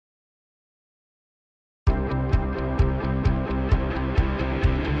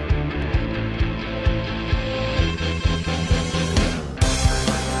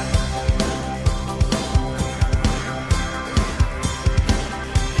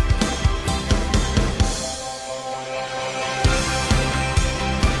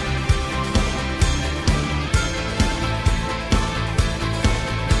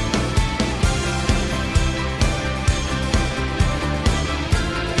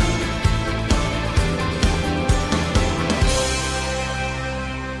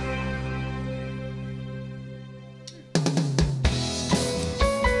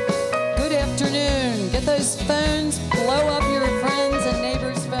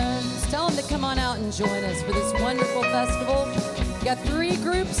come on out and join us for this wonderful festival. We got 3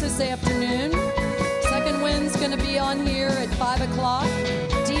 groups this afternoon. Second wind's going to be on here at 5 o'clock.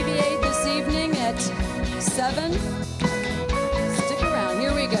 Deviate this evening at 7. Stick around.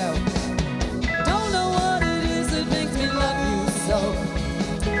 Here we go. Don't know what it is that makes me love you so.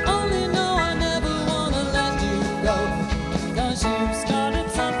 Only know I never want to let you go. 'Cause you started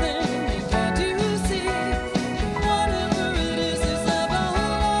something. Can't you see? Whatever it is, it's never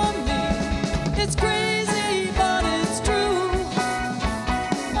hold on me. It's crazy, but it's true.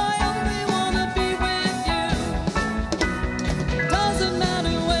 I only want to be with you. Doesn't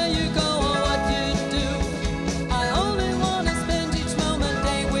matter where you go or what you do. I only want to spend each moment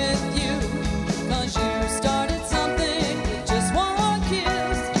day with you. 'Cause you started something with just one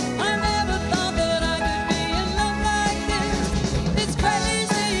kiss. I never thought that I could be in love like this. It's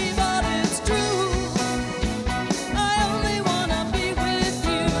crazy, but it's true. I only want to be with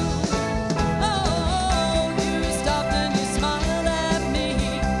you. Oh, you stopped and you smiled at me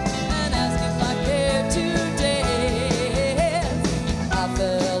and asked if I cared to dance. I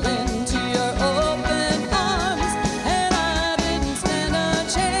fell into your open arms and I didn't stand a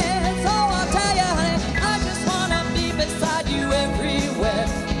chance. Oh, I'll tell you, honey, I just want to be beside you everywhere.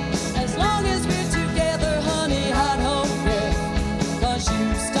 As long as we're together, honey, I don't care. 'Cause you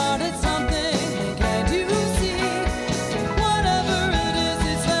started something, can't you see? Whatever it is,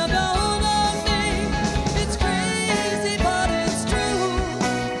 it's held on me. It's crazy, but it's true.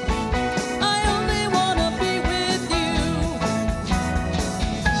 I only want to be with you.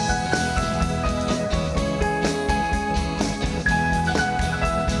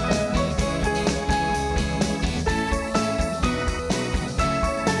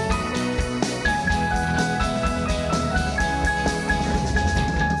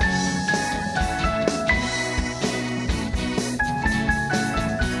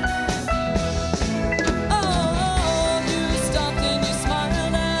 Oh, you stopped and you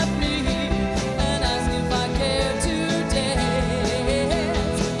smiled at me and asked if I cared to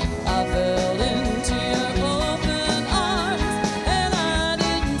dance. I fell into your open arms and I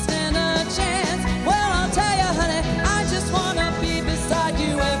didn't stand a chance. Well, I'll tell you, honey, I just want to be beside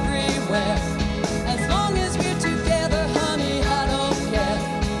you everywhere. As long as we're together, honey, I don't care.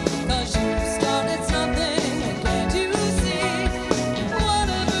 'Cause you started something, can't you see?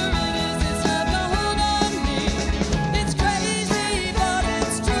 Whatever it is, it's held on me. It's crazy, but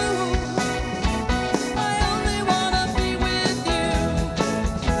it's true. I only want to be with you.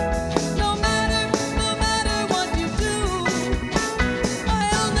 No matter what you do, I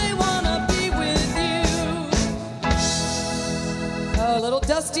only want to be with you. Oh, little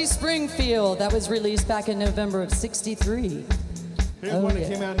Dusty Springfield. That was released back in November of '63. Here's Oh, one that yeah.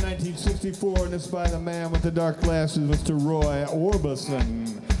 came out in 1964, and it's by the man with the dark glasses, Mr. Roy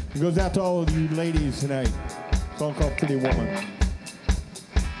Orbison. It goes out to all of you ladies tonight. A song called Pretty Woman.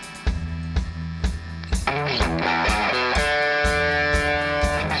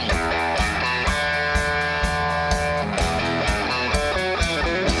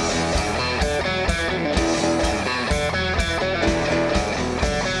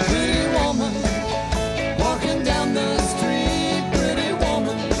 Pretty woman, walking down the street. Pretty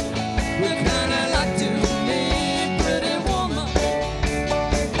woman, we kinda like to meet. Pretty woman,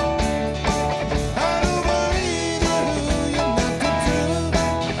 I don't believe you, you're not the truth.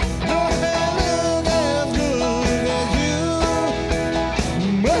 No hell as good as you.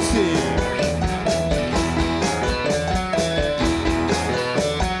 Mercy.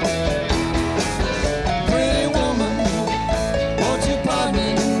 pretty woman, won't you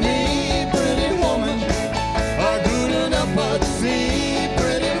pardon me? Pretty woman, Are good enough but see.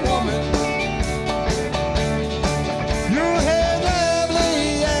 Pretty woman, Your hair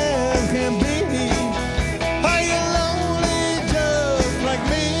lovely as can be. Are you lonely just like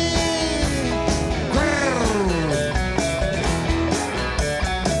me?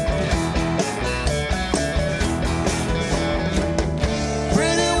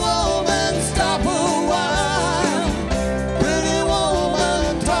 pretty woman, stop a while. Pretty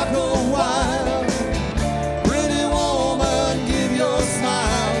woman, talk a while. Pretty woman, give your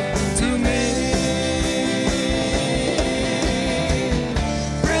smile to me.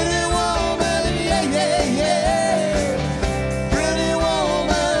 Pretty woman,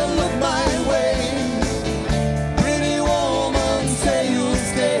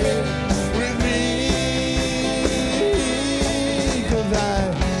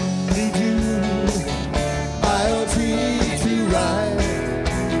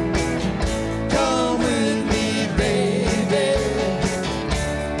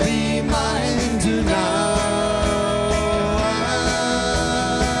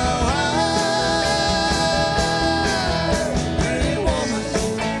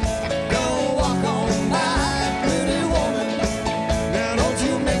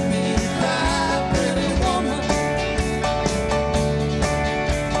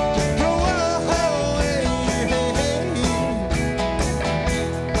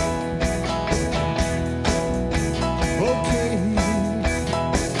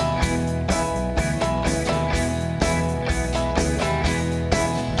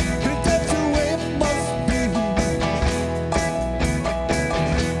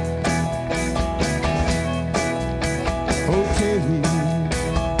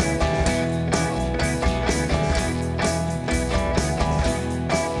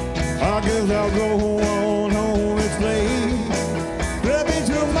 guess I'll go on home and explain. Maybe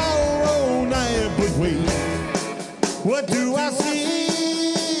tomorrow night, but wait, what do I see?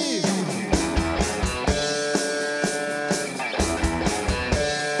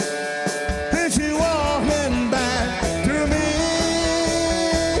 Is she walking back to me?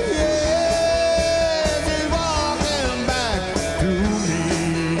 Yeah, she's walking back to me.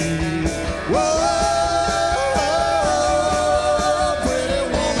 Whoa, pretty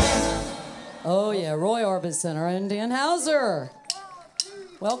woman. Oh yeah, Roy Orbison and Dan Hauser.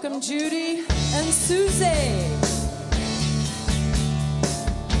 Welcome Judy and Susie.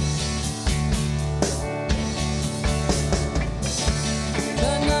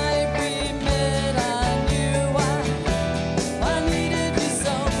 The night we met, I knew I needed you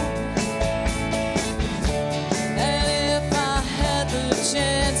so. And if I had the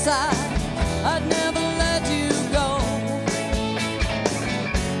chance, I'd never let you go.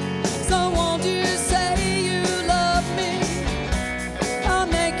 So won't you say you love me? I'll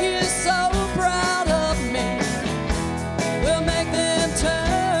make you so proud of me.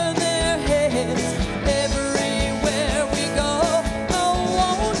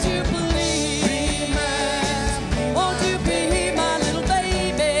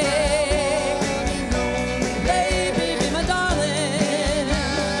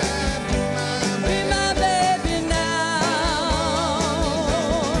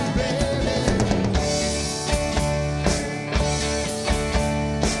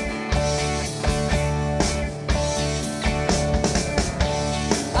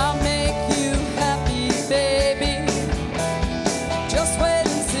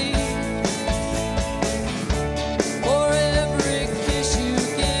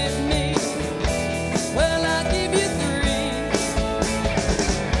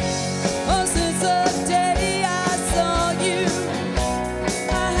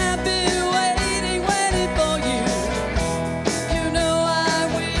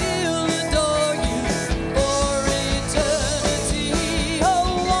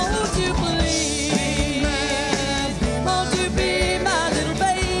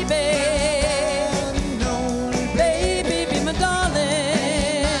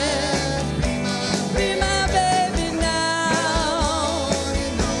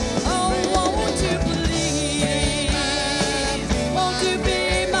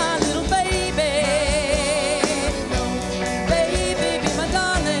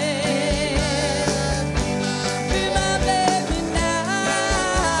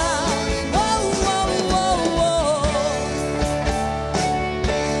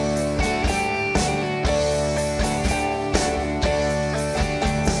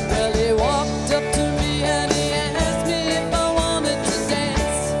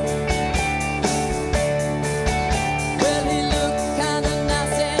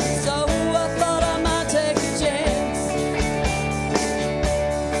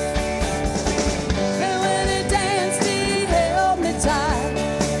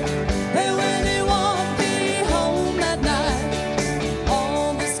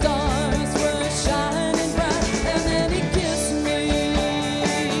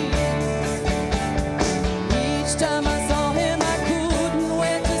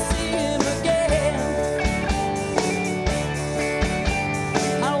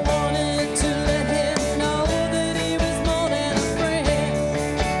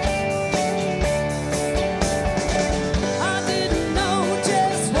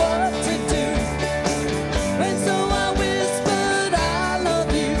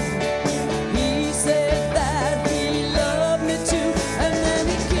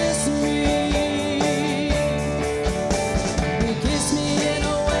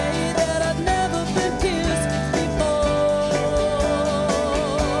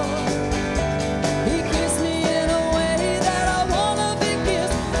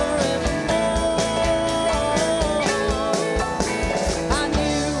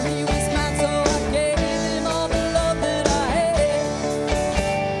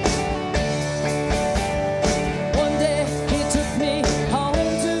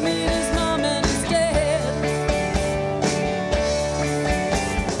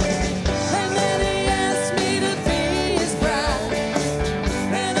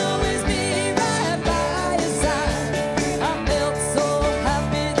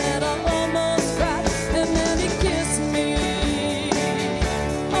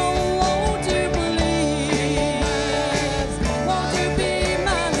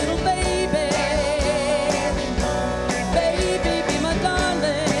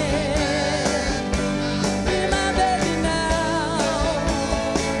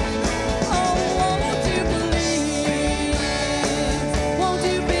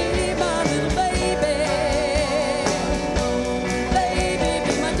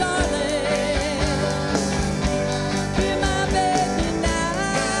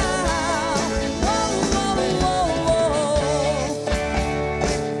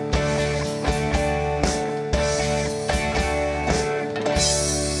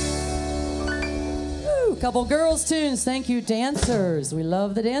 couple girls' tunes. Thank you, dancers. We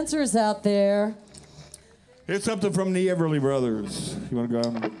love the dancers out there. Here's something from the Everly Brothers. You want to go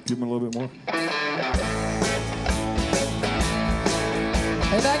and give them a little bit more?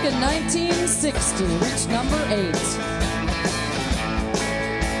 Way back in 1960, reached number 8.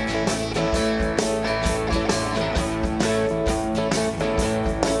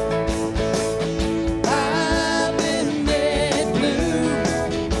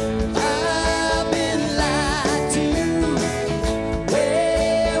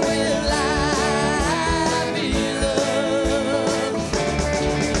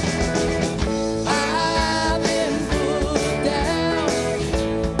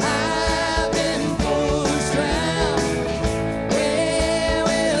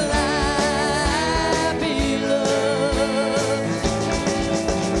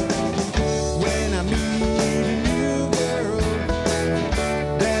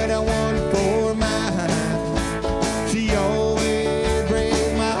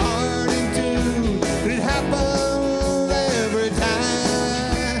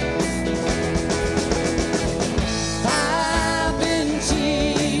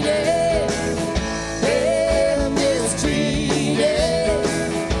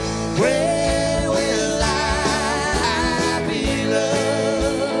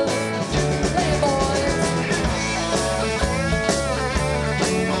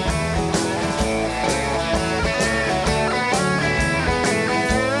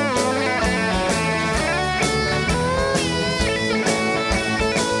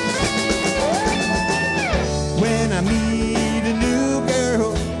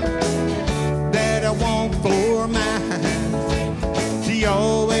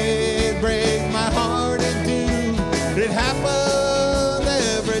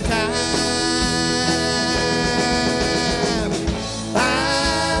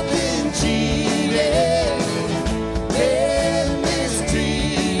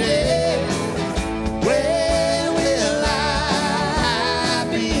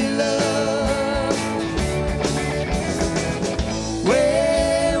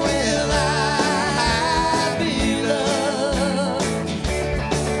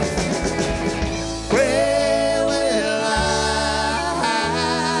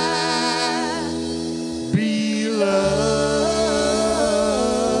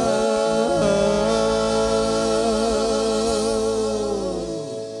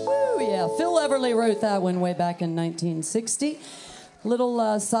 That one way back in 1960.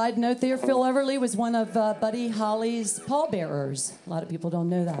 Little side note there, Phil Everly was one of Buddy Holly's pallbearers. A lot of people don't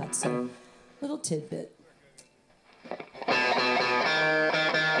know that, so little tidbit.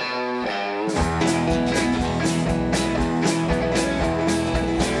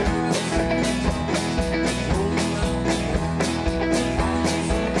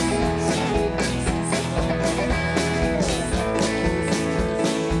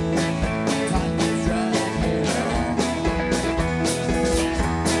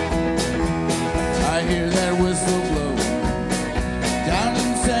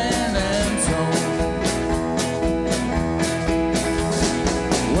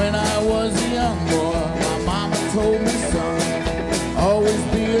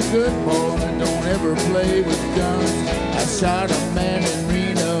 Good boy, don't ever play with guns. I shot a man in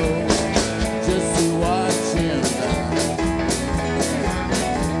Reno just to watch him die.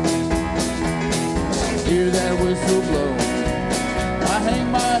 Hear that whistle blow, I hang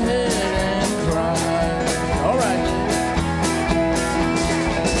my head and cry. All right.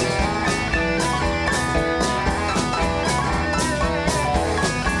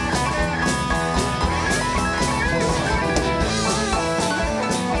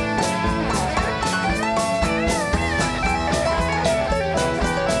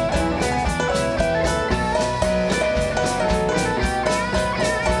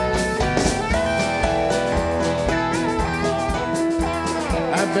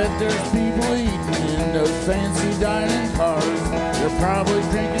 Bet there's people eating in those fancy dining cars. They're probably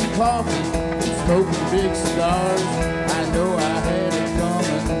drinking coffee and smoking big cigars. I know I had it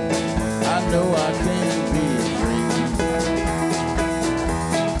coming. I know I can't be drinking.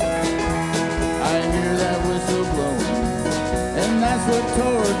 I hear that whistle blowing, and that's what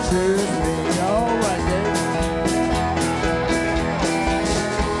tortures me. All right, Dave.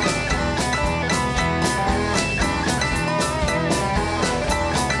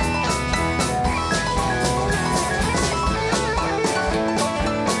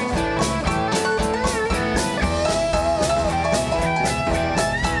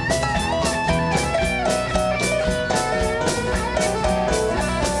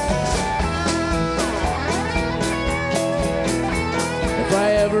 If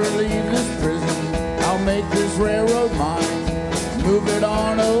I ever leave this railroad mine. Move it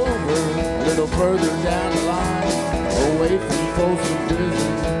on over a little further down the line, away from Folsom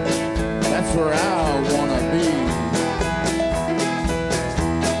Prison. That's where I wanna be.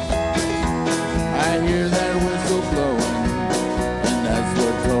 I hear that whistle blowing, and that's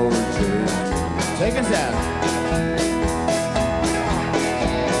what torture. Take us out.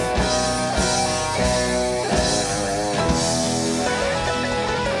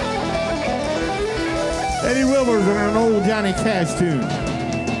 Eddie Wilburs and an old Johnny Cash tune.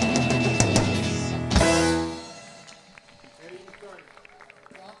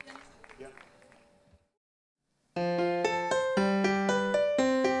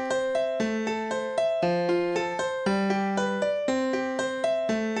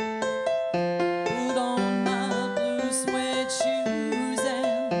 Put on my blue suede shoes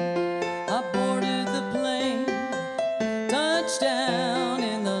and I boarded the plane. Touchdown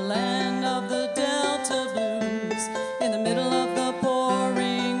in the land of the Delta Blues, in the middle of the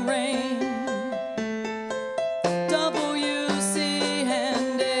pouring rain. WC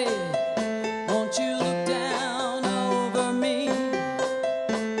Handy, won't you look down over me?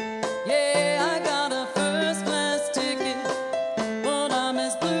 Yeah, I got a first class ticket, but I'm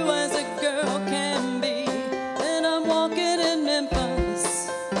as blue as a girl can be. And I'm walking in Memphis,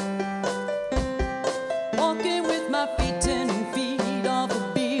 walking with my feet 10 feet off the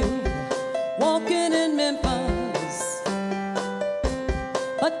bill, walking in Memphis.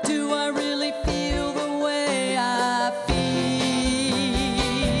 But do I really feel the way I feel?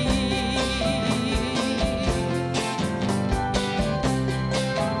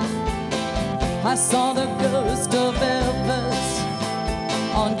 I saw the ghost of Elvis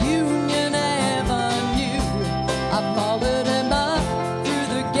on Union Avenue. I followed him up through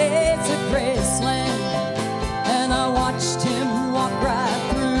the gates of Graceland, and I watched him walk right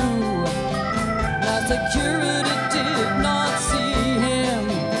through. Now security did not see him,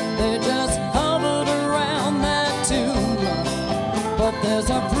 they just hovered around that tomb. But there's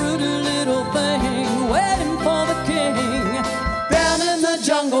a pretty little thing waiting for the king down in the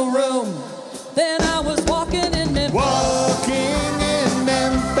jungle room. Then I was walking in Memphis, Walking in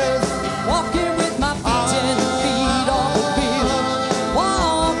Memphis, walking with my feet 10 feet off the bill,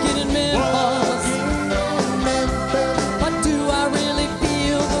 walking in Memphis. But do I really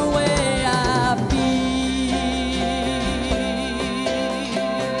feel the way I feel?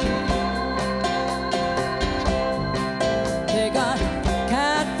 They got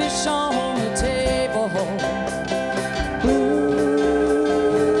catfish on the table.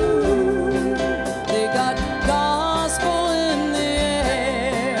 They got gospel in the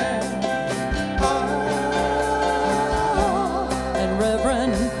air. And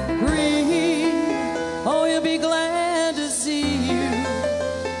Reverend Green, oh, you'll be glad to see you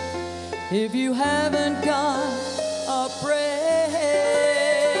if you haven't got a prayer.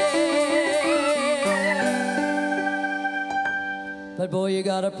 But boy, you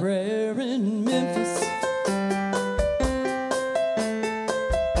got a prayer in Memphis.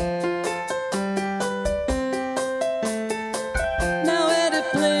 Now Eddie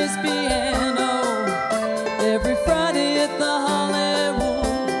plays piano every Friday at the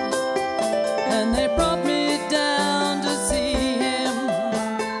Hollywood, and they brought me down to see him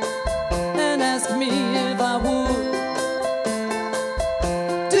and asked me if I would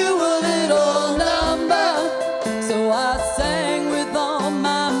do a little number. So I sang with all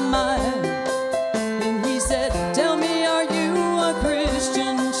my might, and he said, "Tell me, are you a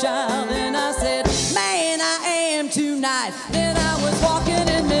Christian child?" And I said, "Man, I am tonight." Then I was walking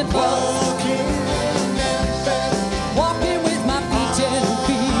in Memphis, walking with my feet 10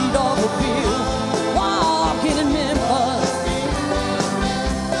 feet off the bill, walking in Memphis.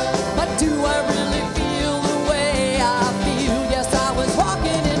 But do I really feel the way I feel? Yes, I was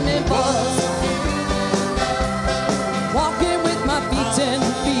walking in Memphis, walking with my feet 10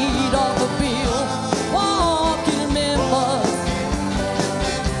 feet off the bill, walking in Memphis.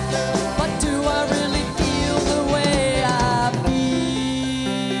 But do I really feel the way I feel?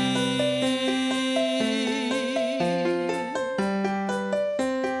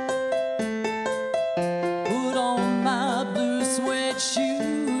 Put on my blue suede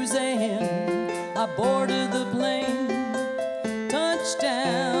shoes and I boarded the plane.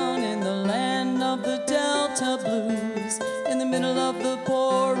 Touchdown in the land of the Delta Blues, in the middle of the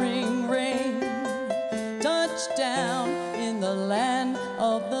pouring rain. Touchdown in the land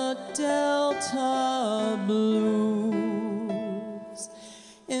of the Delta Blues,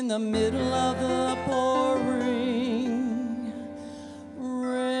 in the middle of the pouring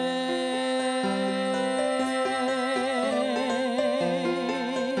rain.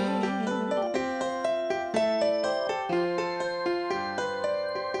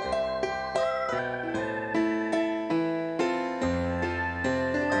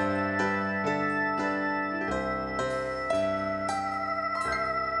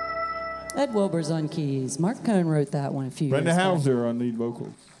 Ed Wilbur's on keys. Mark Cohn wrote that one a few Brenda years back. Hauser on lead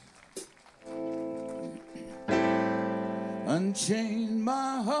vocals. Unchain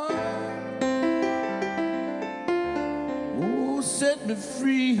my heart, oh, set me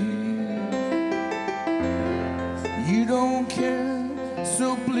free. You don't care,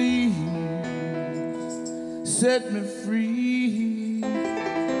 so please set me free. 2,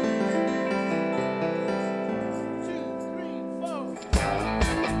 3, 4.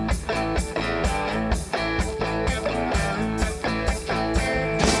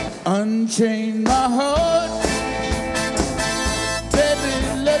 Unchain my heart, baby,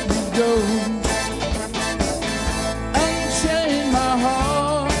 let me go. Unchain my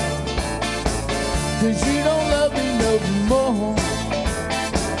heart, 'cause you don't love me no more.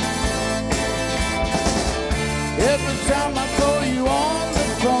 Every time I call you on the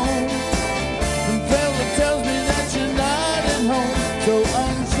phone, some fella tells me that you're not at home. So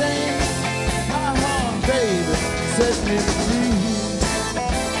unchain my heart, baby, set me free.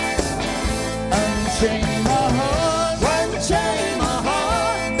 Unchain my heart, unchain my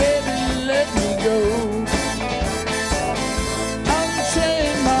heart, baby, let me go.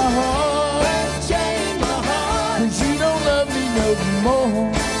 Unchain my heart, 'cause you don't love me no more.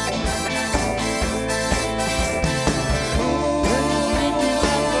 When you leave me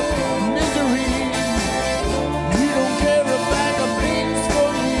like a misery, you don't care a bag of beans for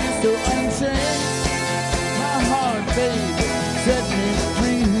me. So unchain my heart, baby, set me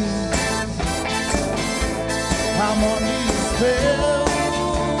free. I'm on your spell,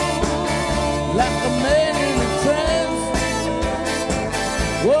 like a man in a trance.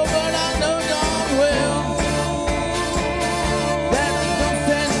 Oh, but I know darn well that I don't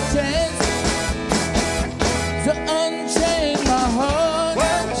stand a chance. So unchain my heart,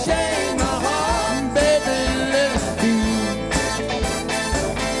 baby, let it be.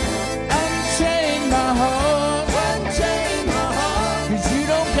 Unchain my heart, 'cause you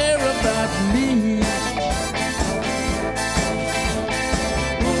don't care about me.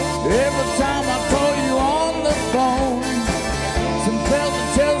 Every time I call you on the phone, some fella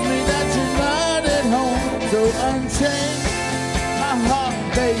tells me that you're not at home. So unchain my heart,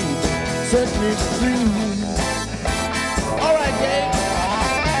 baby, set me free. All right, Gabe.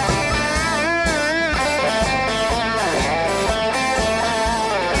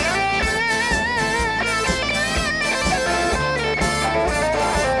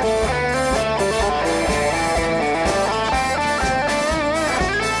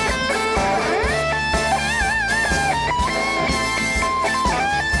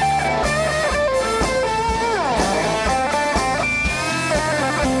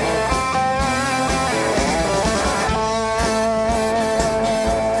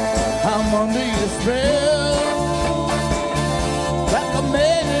 I'm under your spell, like a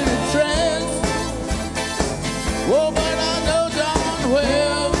man in a trance. Oh, but I know darn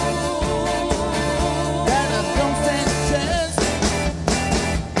well that I don't stand a chance.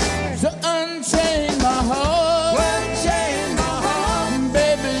 So unchain my heart,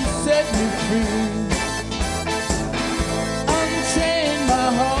 baby, set me free. Unchain my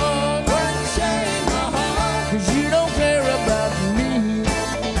heart, 'cause you don't care about me.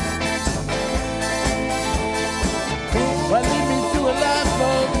 Well, lead me through a life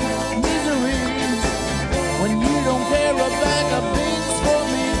of misery when you don't care a bag of beans for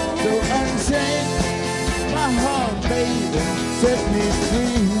me. So unchain my heart, baby, set me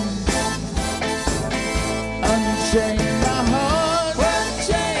free. Unchain my heart,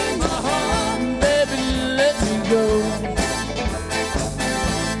 baby, let me go.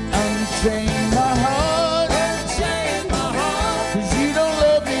 Unchain my heart, 'cause you don't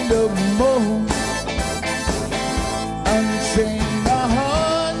love me no more. Unchain my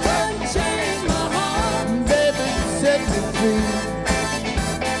heart, baby, set me free.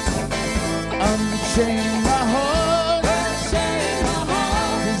 Unchain my heart,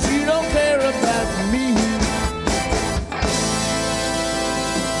 'cause you don't care about me.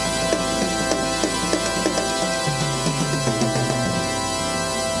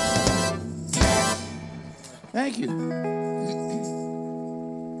 Thank you.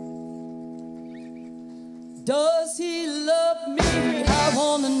 Does he love me? I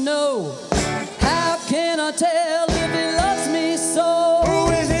wanna know. How can I tell if he loves me so?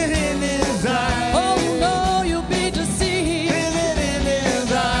 Who is it in his eyes? Oh no, you'll be deceived. Is it in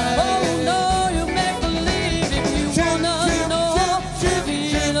his eyes? Oh no, you make believe if you wanna know if he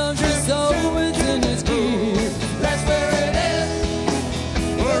loves you so. It's in his keys. That's where it is.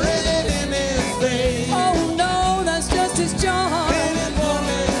 Or is it in his face? Oh no, that's just his charm. In his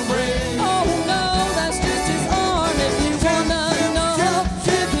woman embrace? Oh no, that's just his arm. If you wanna know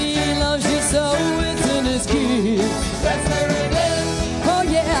if he loves you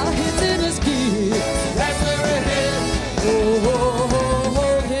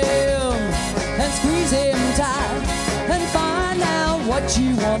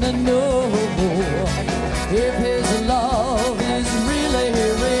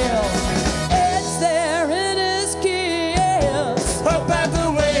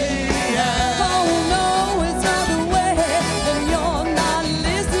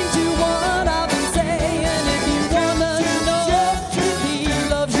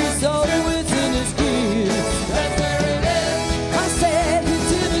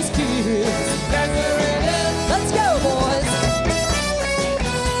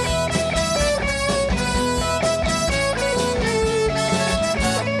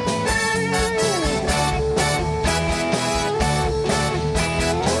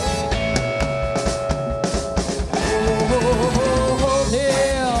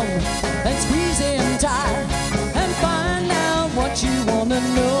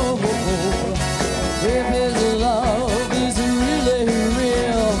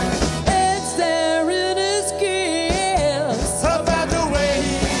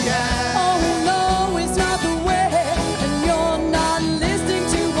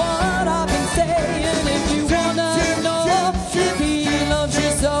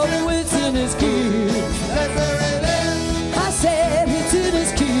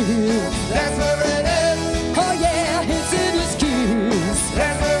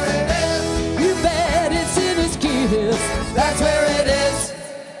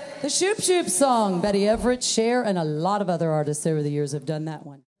The Shoop Shoop song, Betty Everett, Cher, and a lot of other artists over the years have done that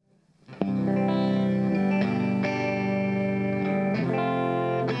one.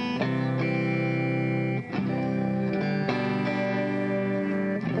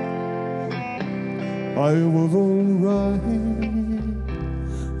 I was alright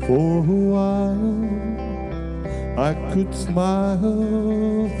for a while. I could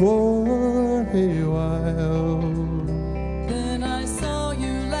smile for a while. Then I saw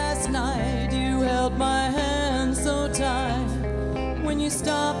you last night. You held my hand so tight. When you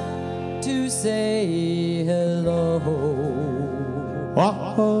stopped to say hello,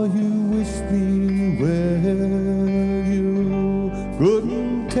 You wished me well. You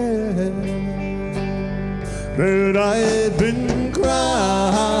couldn't tell that I had been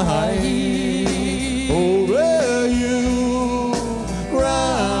crying over you,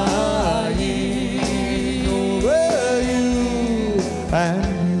 crying over you, and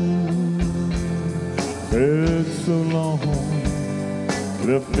you had so long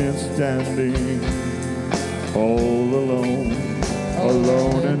left me standing all alone,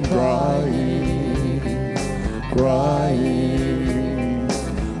 alone and crying, crying,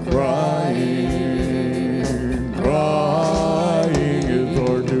 crying. Crying is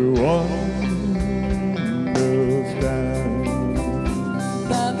hard to understand.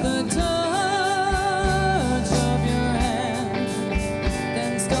 that the touch of your hand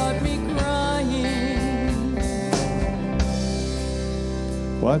can start me crying.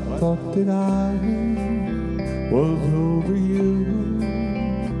 I thought that I was over you,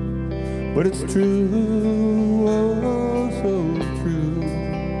 but it's true, oh so true.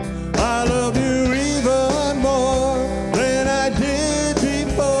 I love you even more than I did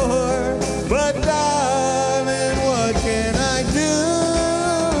before, but darling, what can I do?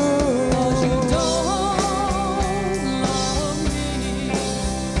 'Cause you don't love me,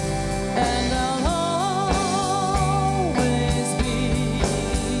 and I'll always be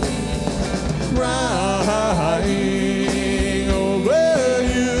Crying over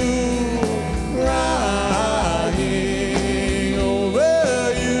you, crying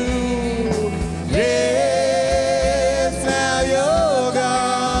over you. Yes, now you're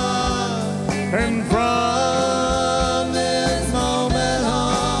gone, and from this moment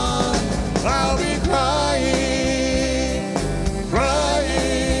on, I'll be crying,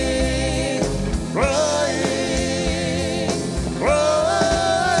 crying, crying, crying,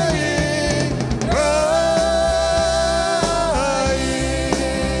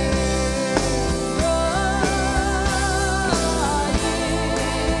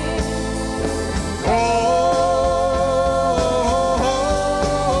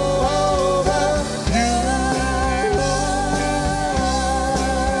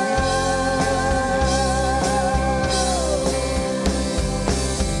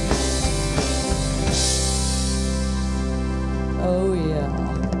 Oh, yeah.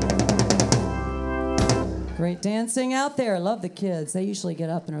 Great dancing out there. Love the kids. They usually get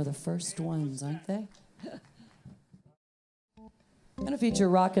up and are the first ones, aren't they? I'm going to feature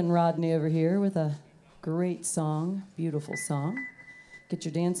Rockin' Rodney over here with a great song, beautiful song. Get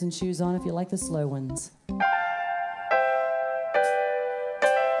your dancing shoes on if you like the slow ones.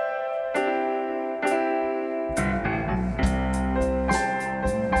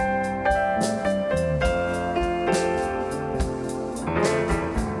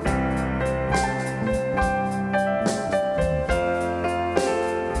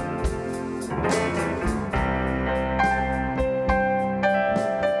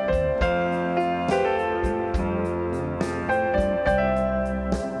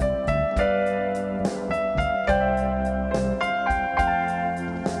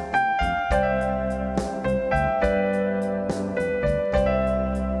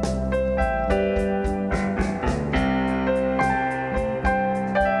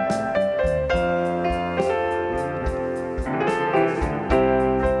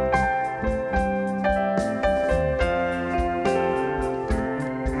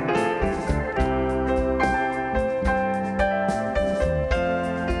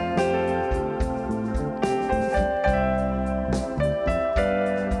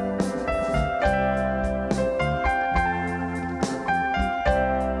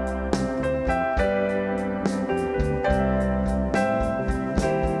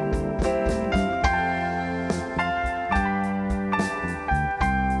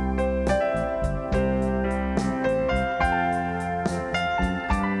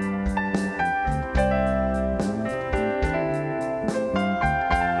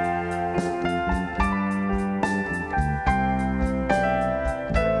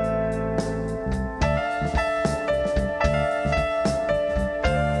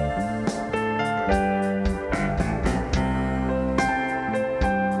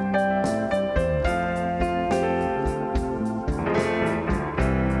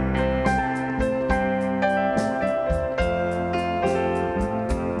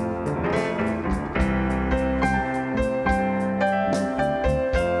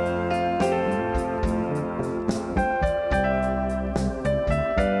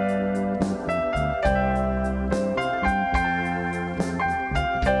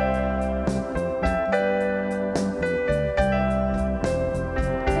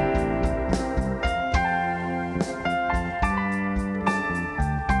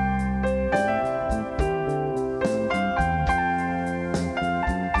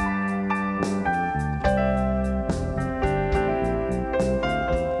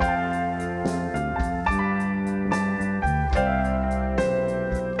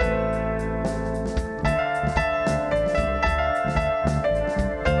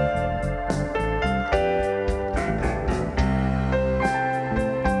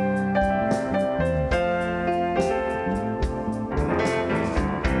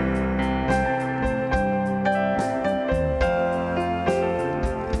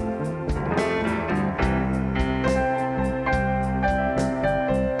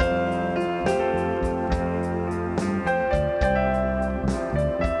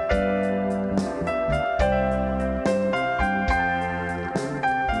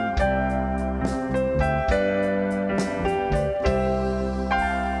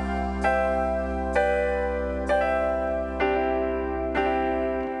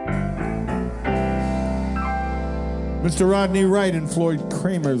 Mr. Rodney Wright and Floyd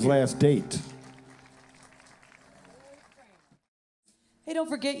Kramer's Last Date. Hey, don't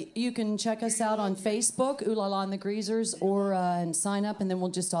forget, you can check us out on Facebook, Ooh La La and the Greasers, or and sign up, and then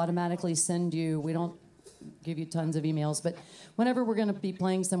we'll just automatically send you. We don't give you tons of emails, but whenever we're going to be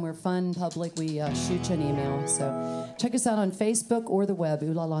playing somewhere fun, public, we shoot you an email. So check us out on Facebook or the web,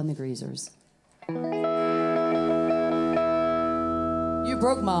 Ooh La La and the Greasers. You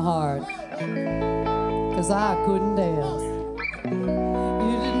broke my heart, 'cause I couldn't dance.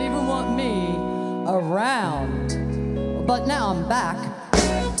 You didn't even want me around. But now I'm back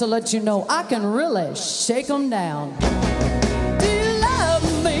to let you know I can really shake 'em down. Do you love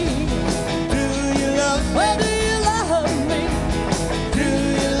me? Do you love me? Well, do you love me? Do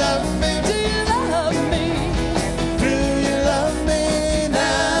you love me? Do you love me? Do you love me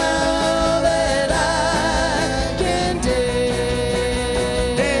Now that I can dance.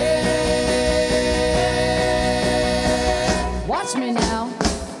 Watch me now.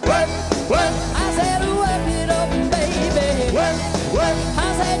 What? What? I said work it up, baby. What? What? I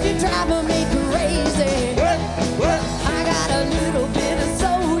said you're driving me crazy. What? What? I got a little bit of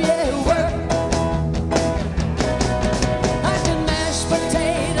soul, yeah, work. I can mash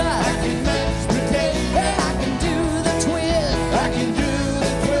potato. I can mash potato. Yeah, I can do the twist. I can do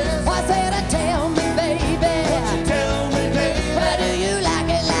the twist. I said, tell me, baby. Tell me, baby. Why do you like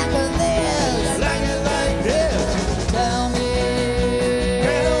it like this? Like it like this. Tell me.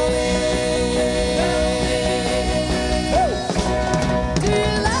 Tell me. Do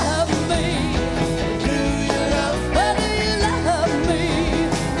you love me? Do you love me? Why do you love me?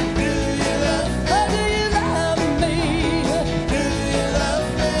 Do you love me? Why do you love me? Do you love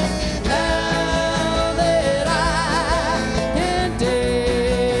me? Now that I can dance.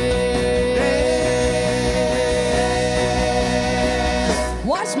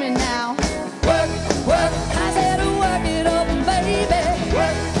 Watch me now. What? What? I said work it up, baby.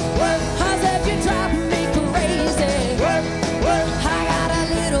 What? What? I said you're driving me crazy. What? What? I got a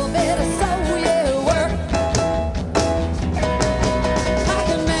little bit of soul, yeah, work. I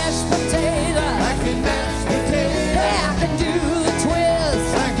can mash potato. I can mash potato. Yeah, I can do the twist.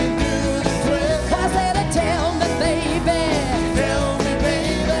 I can do the twist. I said, tell me, baby. Tell me,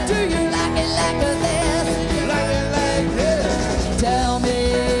 baby. Do you like it like this? Like it like this. Tell me.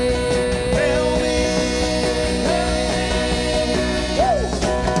 Tell me. Woo.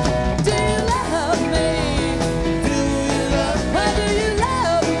 Do you love me? Do you love me? Why do you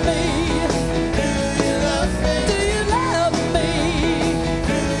love me? Do you love me? Do you love me?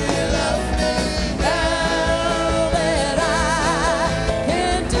 Do you love me? Now that I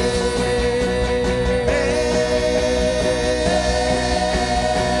can dance.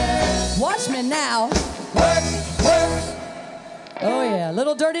 Watch me now. Work, work. Oh yeah,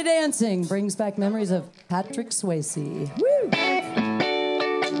 Little Dirty Dancing brings back memories of Patrick Swayze. Woo!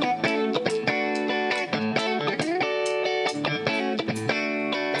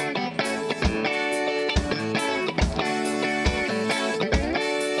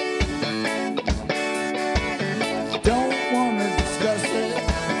 Don't want to discuss it.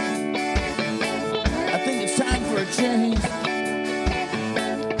 I think it's time for a change.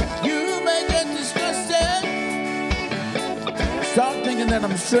 You may get disgusted. Start thinking that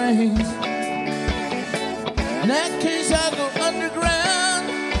I'm strange. In that case, I'll go underground.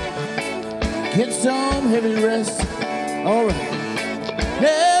 Get some heavy rest. Alright.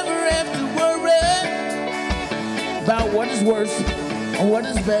 Never have to worry about what is worse and what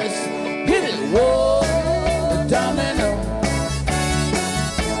is best. Hit it, whoa, the domino.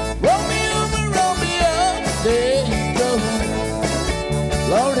 Romeo, there you go.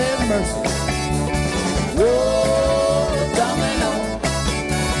 Lord have mercy. Whoa, the domino.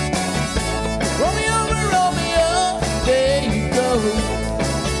 Romeo, there you go.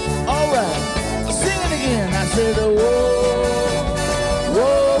 All right, sing it again. I said, whoa,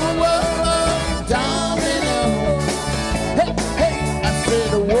 whoa, whoa, domino. Hey, hey, I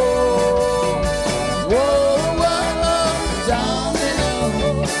said, whoa, whoa, whoa, domino.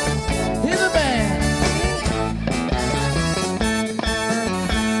 Hear the band.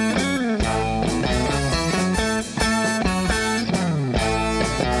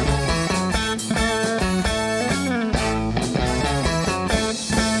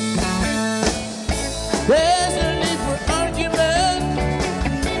 There's no need for argument.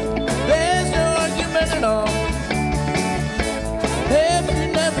 There's no argument at all. If you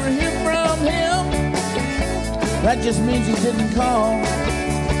never hear from him, that just means he didn't call.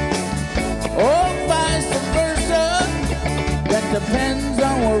 Or vice versa. That depends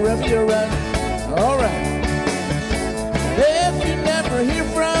on wherever you're at. All right. If you never hear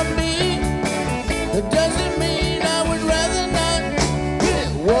from me, it doesn't mean I would rather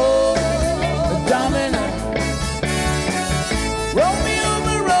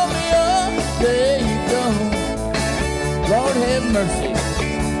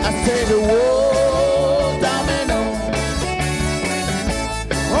say the whoa, domino.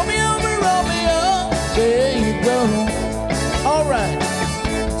 Romeo, Romeo, there you go. All right,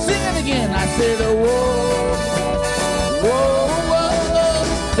 sing it again. I say the whoa, whoa, whoa,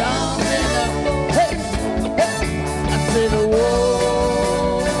 domino. Hey, hey, I say the whoa,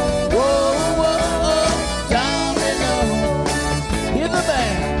 whoa, whoa, domino. Hear the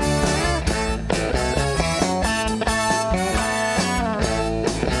band.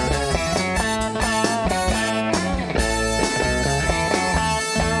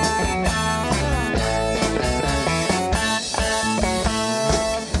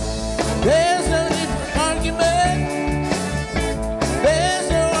 There's no need for argument. There's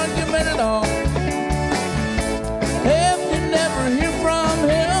no argument at all. If you never hear from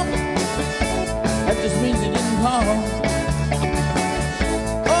him, that just means he didn't call.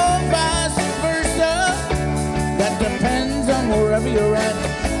 Or vice versa. That depends on wherever you're at.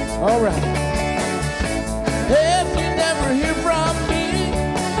 All right. If you never hear from me,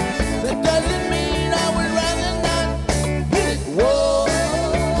 that doesn't mean I would rather not hit it. Whoa,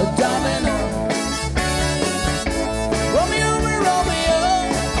 a domino. Romeo, Romeo,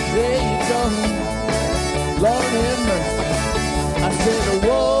 there you go. Lord have mercy. I said,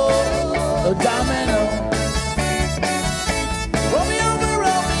 whoa, a domino. Romeo,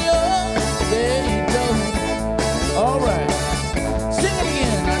 Romeo, there you go. All right, sing it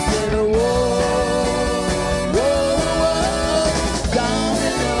again. I said, whoa, whoa, whoa,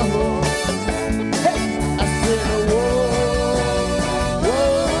 domino. Hey, I said, whoa, whoa,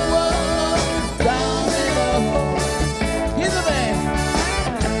 whoa, domino. Here's the band.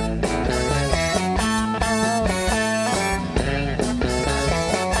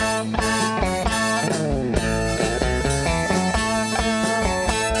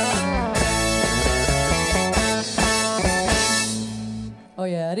 Oh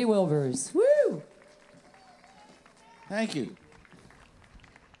yeah, Eddie Wilbers. Woo! Thank you.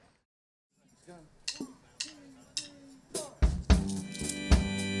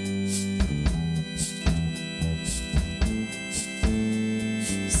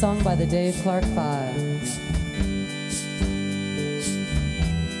 Sung by the Dave Clark Five.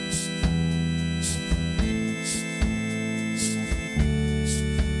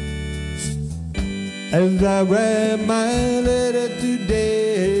 As I read my letter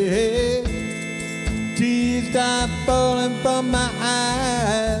today, tears start falling from my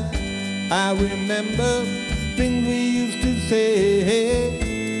eyes. I remember things we used to say,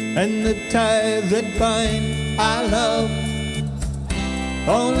 and the ties that bind our love.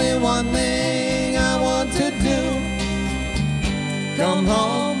 Only one thing I want to do, come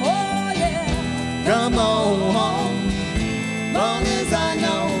home, Oh yeah. come on home. Long as I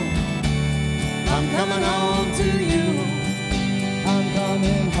know I'm coming home to you, I'm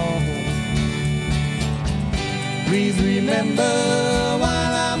coming home. please remember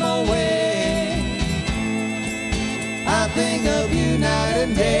while I'm away, I think of you night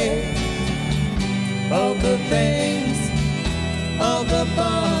and day, of the things, of the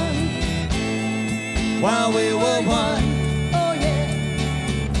fun, while we were one. Oh yeah.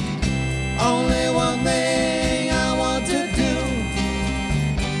 Only one thing I want to do,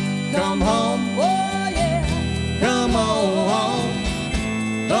 come home, Oh yeah. come on home.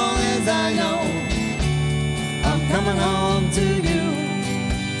 Long as I know I'm coming home to you.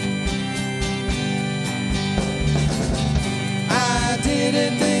 I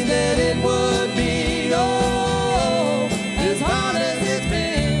didn't think that it would be as hard as it's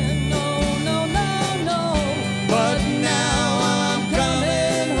been. No, no, no, no. But now I'm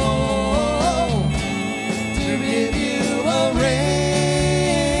coming home to give you a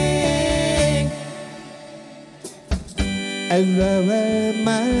ring. As I read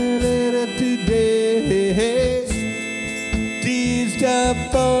my letter today, tears start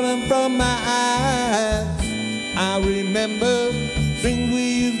falling from my eyes. I remember things we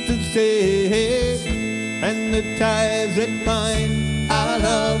used to say, and the ties that bind our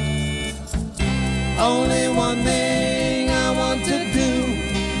love. Only one thing I want to do,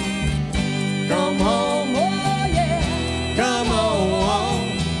 come home, Oh yeah. come home.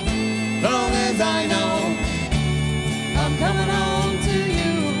 Long as I know I'm coming home to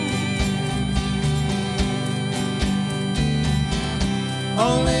you.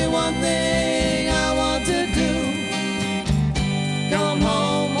 Only one thing I want to do, come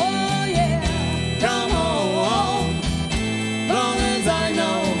home, Oh yeah. come home. Long as I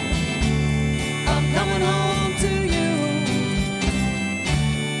know I'm coming home to you.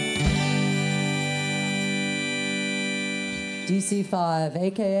 DC 5,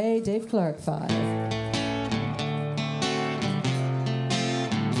 aka Dave Clark 5.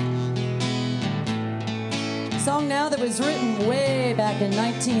 now that was written way back in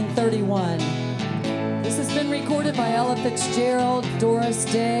 1931. This has been recorded by Ella Fitzgerald, Doris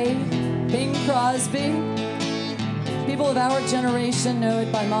Day, Bing Crosby. People of our generation know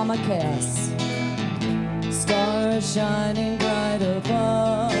it by Mama Cass. Stars shining bright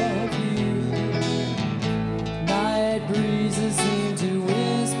above you. Night breezes seem to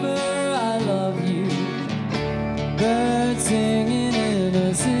whisper, I love you. Birds singing in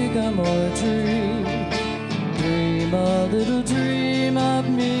a sycamore tree. Dream a little dream of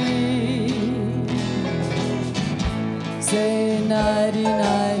me. Say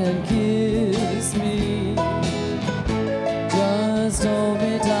nighty-night and kiss me. Just hold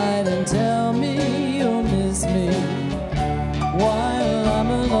me tight and tell me you'll miss me while I'm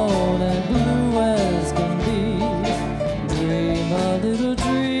alone and blue as can be. Dream a little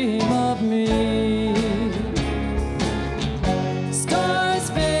dream of me. Stars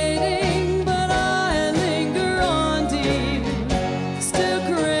fading, but I linger on, dear, still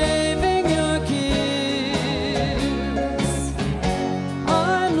craving your kiss.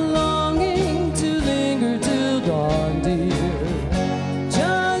 I'm longing to linger till dawn, dear,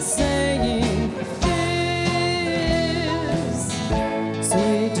 just saying this.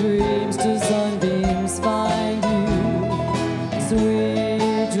 Sweet dreams till sunbeams find you.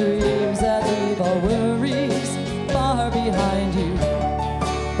 Sweet dreams that leave all worries far behind you.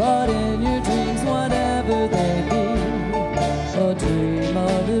 But in your dreams, whatever they be, oh, dream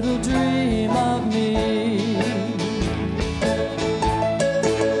a little dream of me.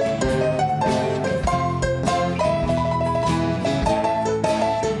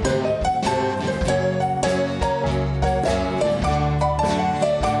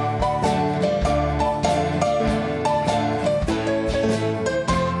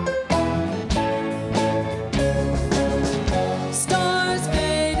 Stars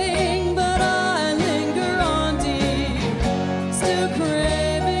fading, but I linger on, dear, still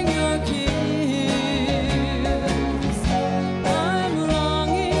craving your kiss. I'm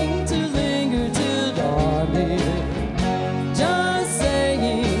longing to linger till dawn, dear, just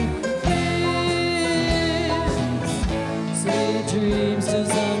saying this. Sweet dreams till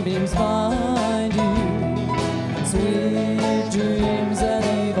sunbeams find you. Sweet dreams that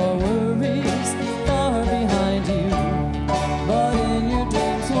leave all worries far behind you. But in your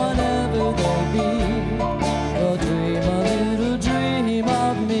dreams, whatever they be, oh, dream a little dream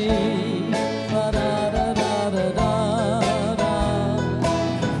of me. Ba-da-da-da-da-da-da.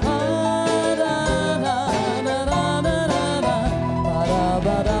 Ba-da-da-da-da-da-da.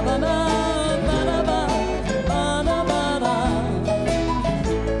 Ba-da-ba-da-ba-da. Ba-da-ba-da-ba-da-ba-da.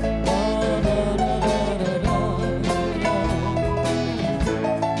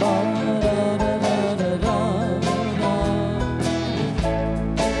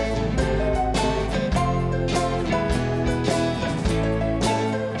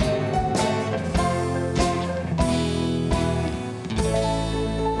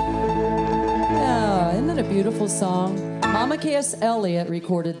 Yeah, isn't that a beautiful song? Mama Cass Elliott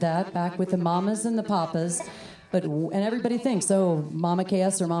recorded that back with the Mamas and the Papas. And everybody thinks, oh, Mama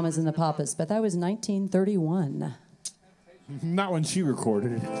Cass or Mamas and the Papas. But that was 1931. Not when she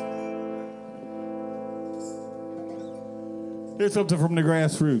recorded it. Here's something from the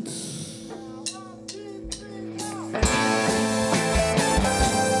Grassroots.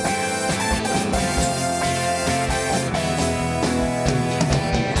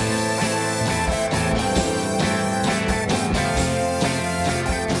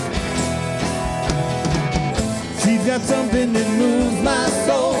 She's got something that moves my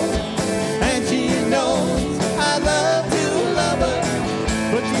soul, and she knows I love to love her,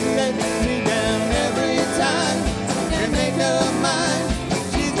 but she lets me down every time. Can't make her mind.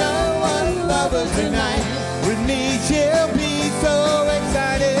 She's the one lover tonight. With me, she'll be so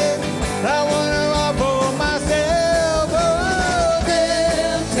excited. I want her all for myself. Oh,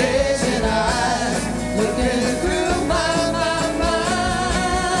 temptation eyes looking through my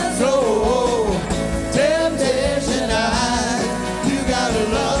mind. So temptation eyes, you gotta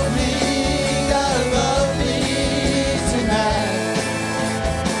love me tonight.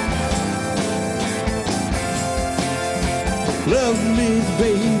 Love me,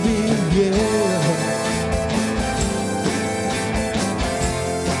 baby, yeah.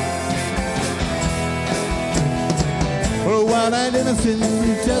 Oh, wild and innocent,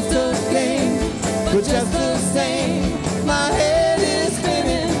 just a game, but just the same, my head is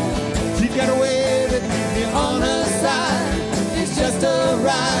spinning. She's got a way that keeps me on her side. It's just a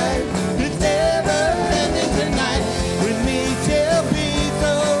ride, it's never ending tonight. With me, she'll be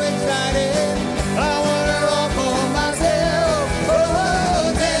so excited. I want her all for myself.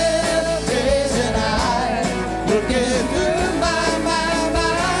 Oh, temptation eyes, look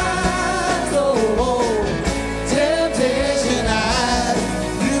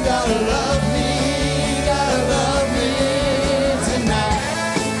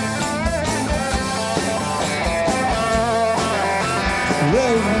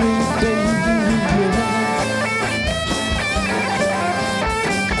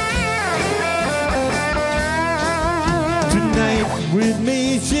with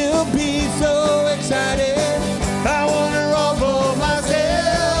me, she'll be so excited. I want her all for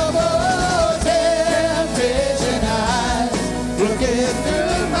myself. Oh, temptation eyes looking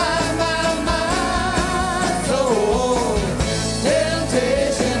through my soul.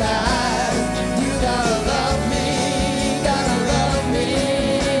 Temptation eyes, you gotta love me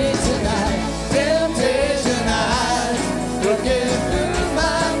tonight. Temptation eyes looking through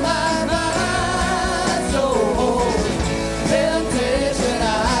my soul. Temptation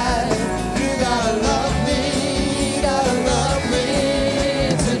eyes, you gotta love me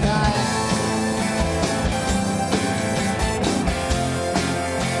tonight.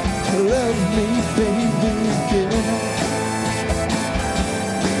 Love me, baby, yeah.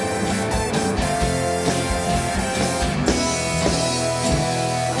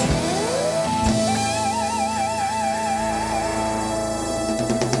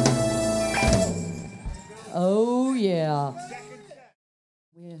 Oh, yeah.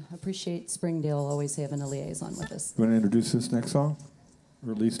 We appreciate Springdale always having a liaison with us. You want to introduce this next song?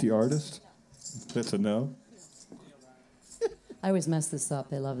 Or at least the artist? That's a no. I always mess this up.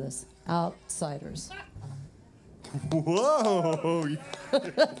 They love this. Outsiders. Whoa!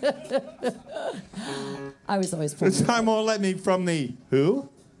 I was always This time won't let me from the who?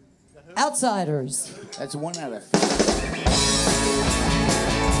 Outsiders. That's 1 out of 5.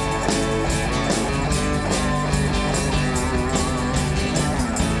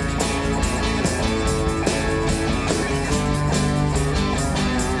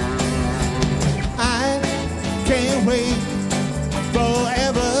 I can't wait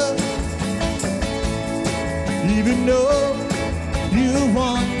forever, even though you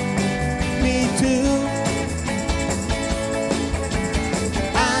want me to.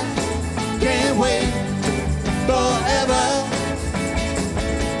 I can't wait forever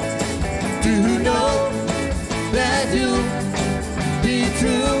to know that you'll be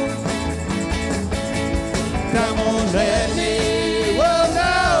true. Come on, let me. Well,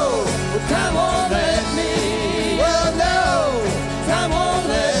 no. Come on, let me. Well, no. Come on,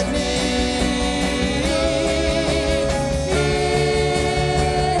 let me.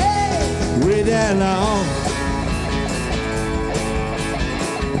 Wait that long.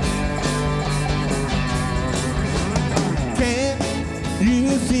 Can't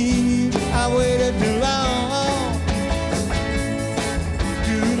you see I waited too long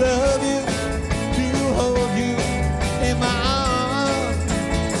to love you, to hold you in my arms?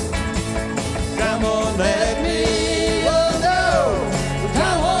 Come on, let me. Oh no.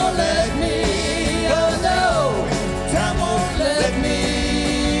 Come on, let me. Oh no. Come on, let me.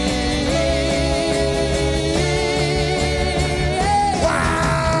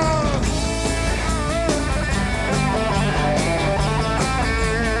 Wow.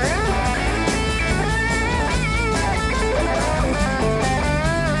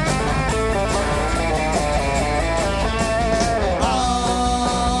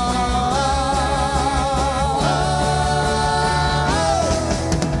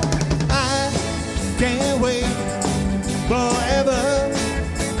 I can't wait forever,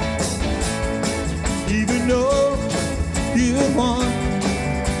 even though you want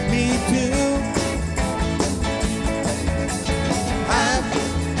me to. I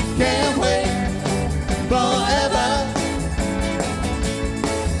can't wait forever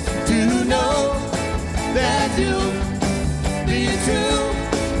to know that you'll be true.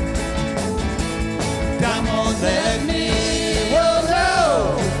 Come on, let me. Well, no.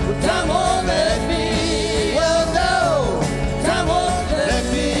 Come on, let me. Well, no. Come on, let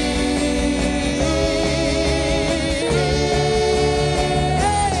me.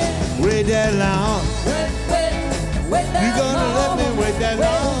 Wait that long. You gonna let me wait that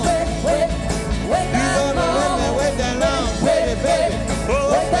long? You gonna let me wait that long, baby, baby? Oh,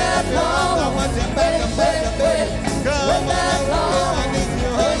 wait that long. I want you back, baby, baby. Come on, I need you,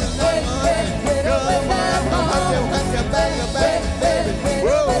 honey, honey. Come on, I want you back, baby, baby.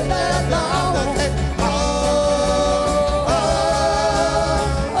 Whoa, wait that long.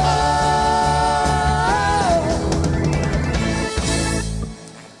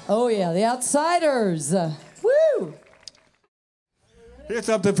 Oh, yeah, the Outsiders. Woo! Here's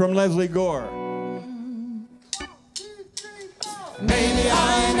something from Leslie Gore. Maybe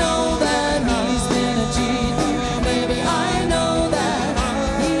I know that he's been a cheat. Maybe I know that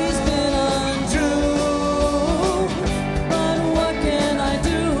he's been untrue. But what can I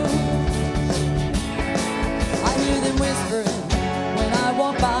do? I hear them whispering when I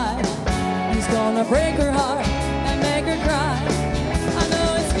walk by. He's gonna break her heart and make her cry. I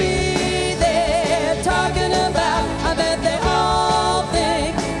know it's me they're talking about. I bet they all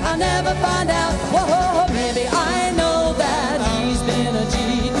think I'll never find out. Whoa, maybe I know that he's been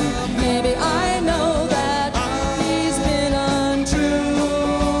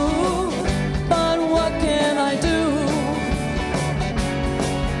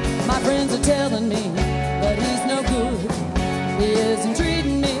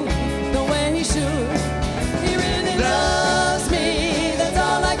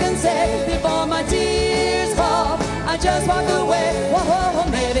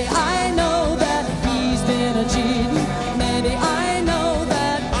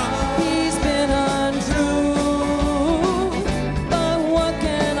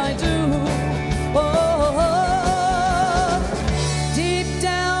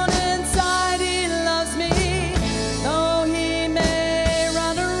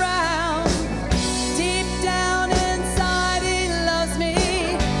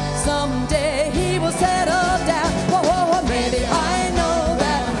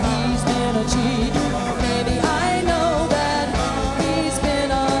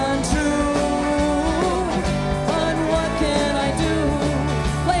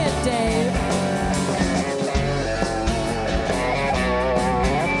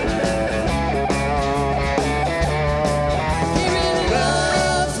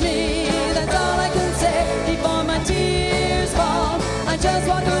just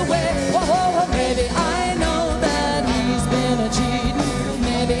walk away. Whoa, maybe I know that he's been a cheating.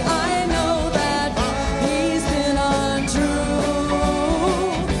 Maybe I know that he's been untrue.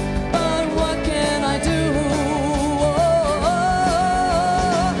 But what can I do?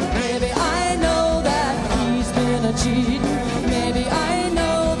 Maybe I know that he's been a cheating. Maybe I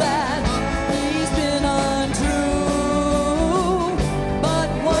know that he's been untrue. But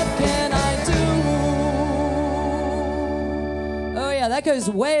what can I do? Oh yeah, that goes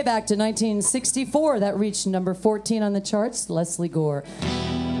way back to 1964. That reached number 14 on the charts. Leslie Gore.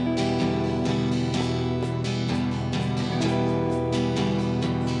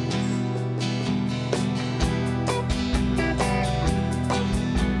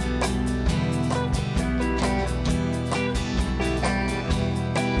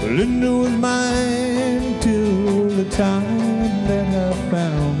 Linda was mine till the time that I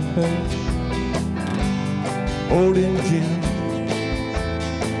found her holding Jim,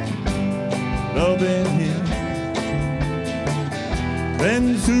 loving him.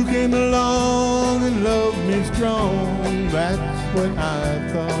 Then Sue came along and loved me strong. That's what I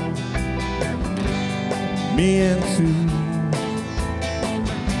thought. Me and Sue,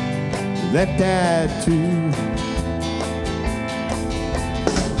 that died too.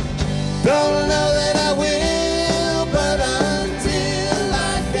 Don't know that I will, but until I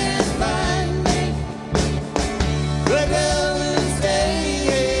can find me the girl who stay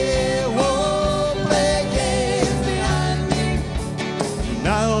here, won't play games behind me, and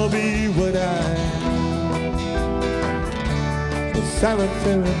I'll be what I am, a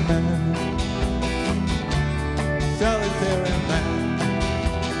solitary man, solitary man.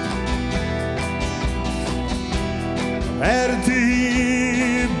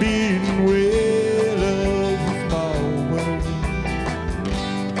 Attitude being well of a small world,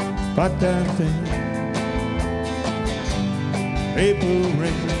 part-time thing, April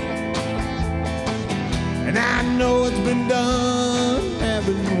rain, and I know it's been done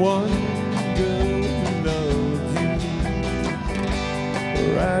having one girl who loves you,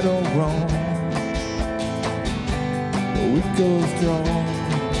 right or wrong, we go strong.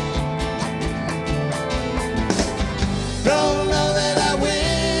 Don't know that I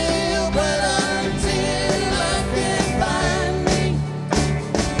will, but until I can find me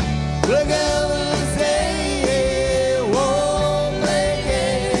the girl who stay here, won't play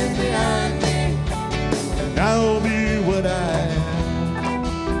games behind me, and I'll be what I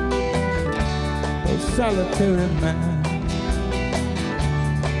am, a solitary man,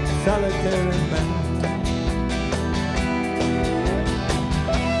 solitary man.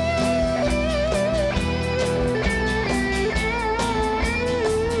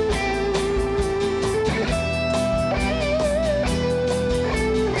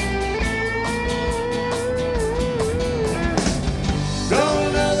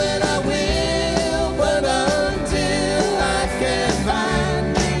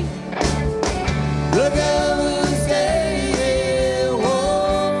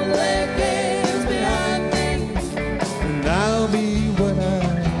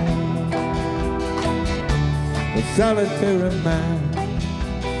 Solitary man,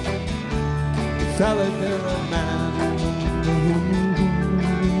 solitary man.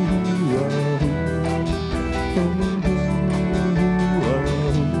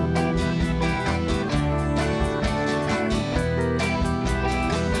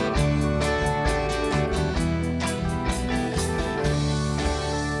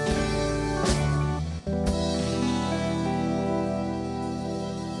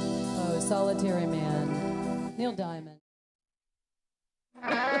 Oh, solitary man. Neil Diamond.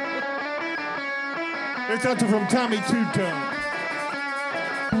 It's something from Tommy Two-Tone.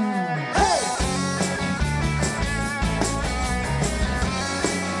 Hey!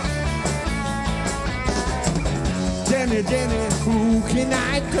 Jenny, Jenny, who can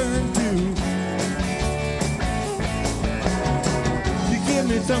I turn to? You give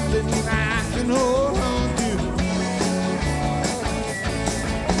me something I can hold on to.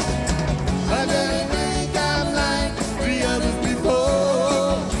 I don't think I'm like the others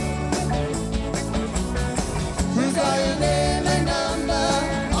before. Who's got your name and number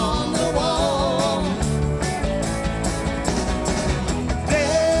on the wall?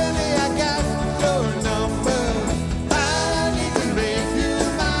 Daddy, I got your number. I need to make you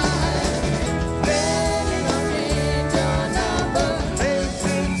mine. Daddy, I'll need your number.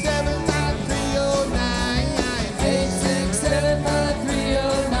 867-9309.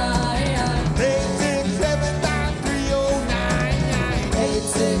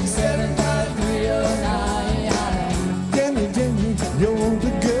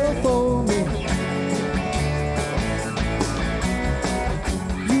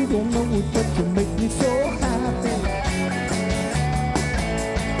 don't know it, but you make me so happy.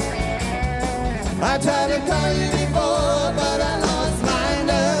 I tried to call you before, but I lost my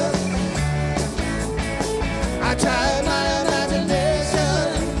nerve. I tried my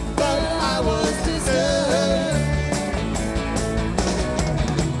imagination, but I was disturbed.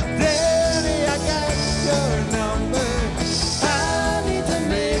 Daddy, I got your number. I need to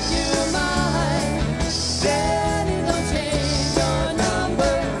make you mine. Daddy, don't change your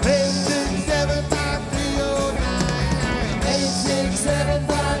number.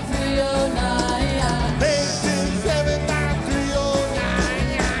 8675309.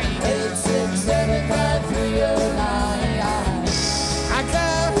 8675309.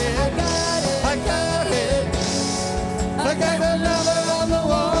 8675309. I got the number on the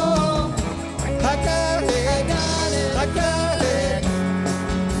wall. I got it. I got it.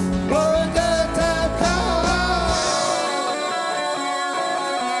 For a good time call.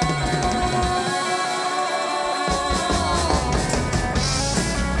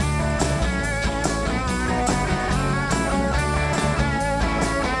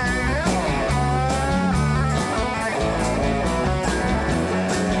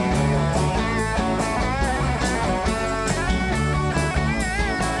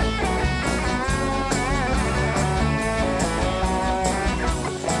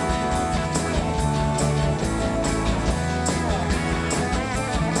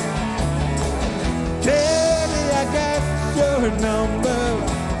 Daddy, I got your number.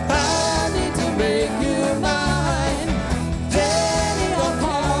 I need to make you mine. Daddy, I'll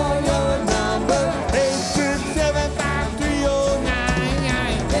call your number.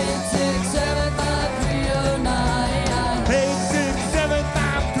 8675309.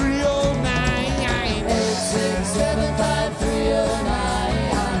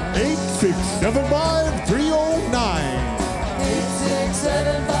 8675309. 8675309.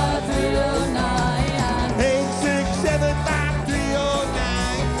 8675309.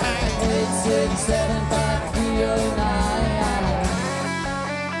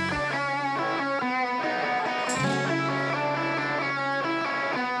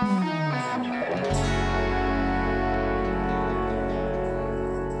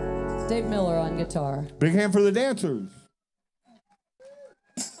 Dave Miller on guitar. Big hand for the dancers.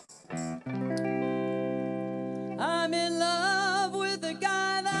 I'm in love with the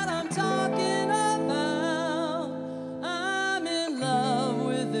guy that I'm talking about. I'm in love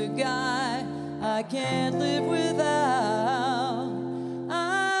with the guy I can't live without.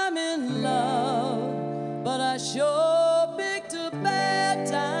 I'm in love, but I sure picked a bad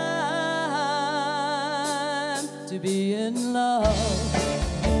time to be in love.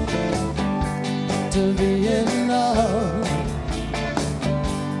 To be in love.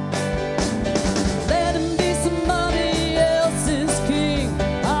 Let him be somebody else's king.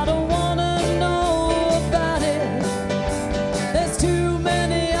 I don't wanna know about it. There's too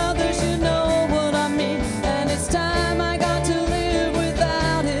many others, you know what I mean. And it's time I got to live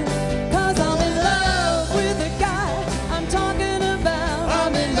without it. 'Cause I'm in love with the guy I'm talking about.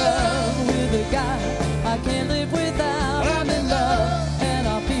 I'm in love with the guy I can't live without. I'm in love, and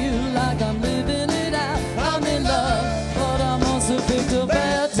I feel like I'm living it out. I'm in love, but I'm also picked a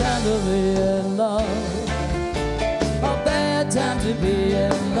bad time to be in love. A bad time to be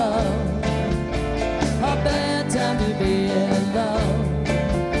in love. A bad time to be in love.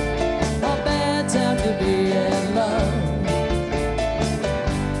 A bad time to be in love.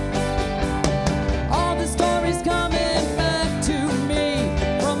 All the stories coming back to me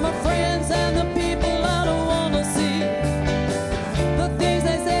from my friends and the people I don't wanna see. The things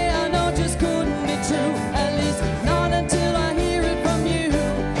they say I know just couldn't be true. At least not until I hear it from you.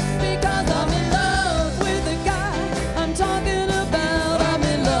 Because I'm in love with the guy I'm talking about. I'm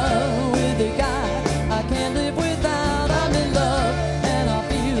in love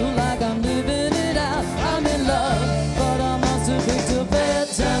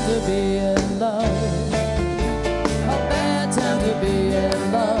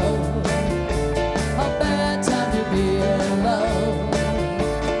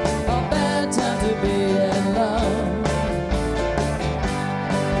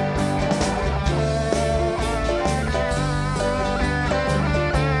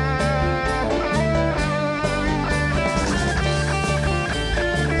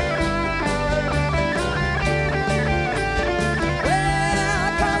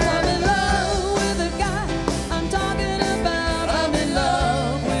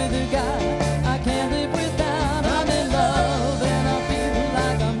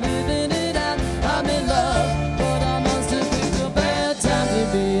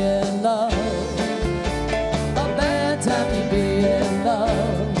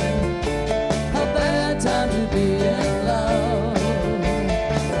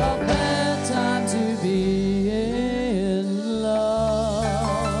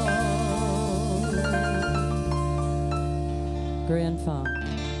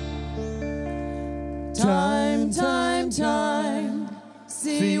Time, time, time,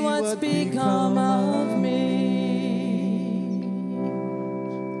 see what's become of me.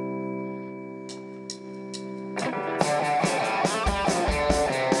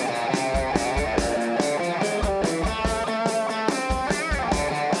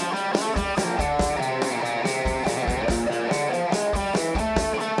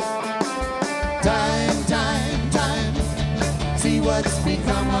 Time, time, time, see what's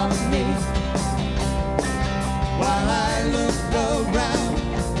become of me. While I look around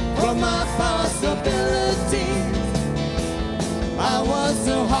for my possibilities, I was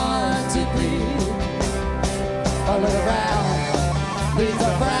so hard to breathe. I look around, leaves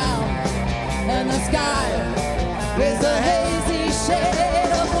are brown, and the sky is a hazy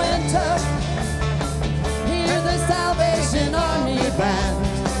shade of winter. Hear the Salvation Army band.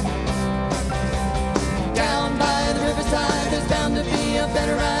 Down by the riverside, there's bound to be a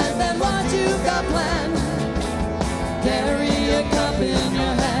better ride than what you've got planned. Carry a cup in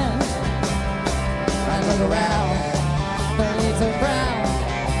your hand. I look around, the leaves are brown,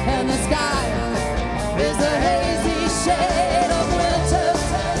 and the sky is a hazy shade of winter.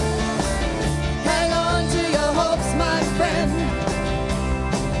 Hang on to your hopes, my friend.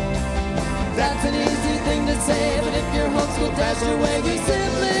 That's an easy thing to say, but if your hopes will dash away, you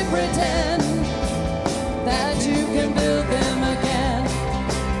simply pretend that you can build them again.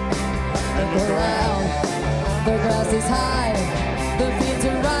 And look around, the grass is high, the fields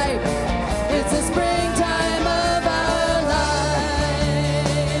are ripe, it's the springtime of our life.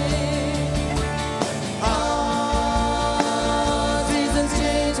 Ah, seasons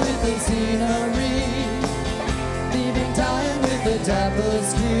change with the scenery, leaving time with the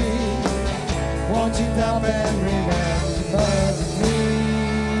tapestry. Won't you come and remember me?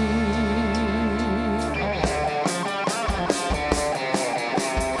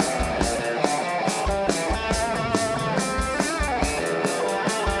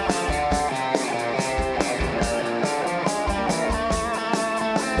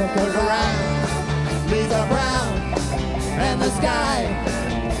 Look around, leaves are brown, and the sky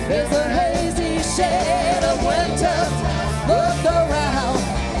is a hazy shade of winter. Look around,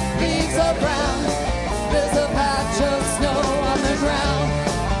 leaves are brown, there's a patch of snow on the ground.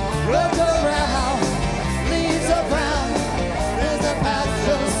 Look around, leaves are brown, there's a patch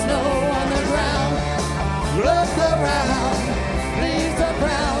of snow on the ground. Look around, leaves are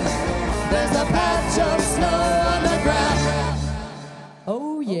brown, there's a patch of snow on the ground.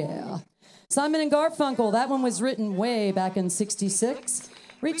 Oh, yeah. Simon and Garfunkel, that one was written way back in '66.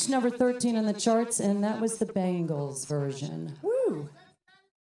 Reached number 13 on the charts, and that was the Bangles version. Woo!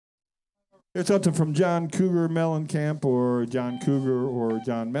 Here's something from John Cougar Mellencamp, or John Cougar or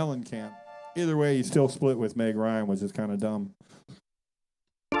John Mellencamp. Either way, he's still split with Meg Ryan, which is kind of dumb.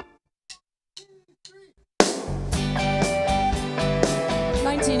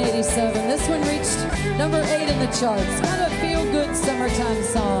 1987. This one reached number 8 in the charts. Kind of a feel-good summertime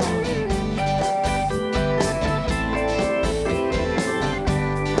song.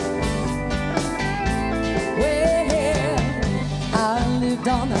 Well, I lived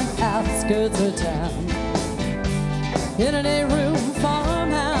on the outskirts of town in an 8-room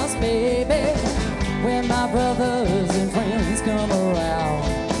farmhouse, baby, where my brothers and friends come around.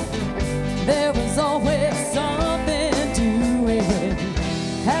 There was always something doing.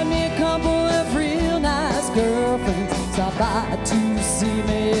 Had me a couple of real nice girlfriends stop by to see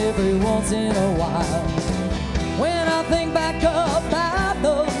me every once in a while. When I think back about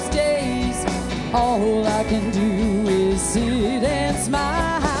those days, all I can do is sit and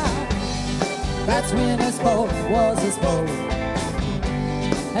smile. That's when a sport was a sport,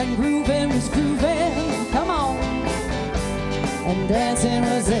 and grooving was grooving, come on, and dancing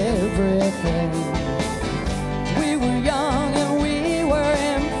was everything. We were young and we were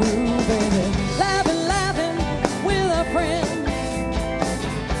improving, and laughing, laughing with a friend.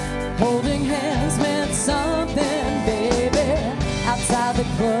 Holding hands meant something, baby, outside the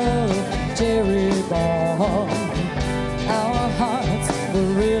club, cherry bar. Our hearts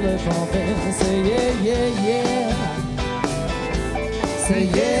were really pumping. Say yeah, yeah, yeah. Say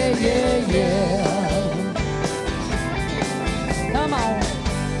yeah, yeah, yeah. Come on.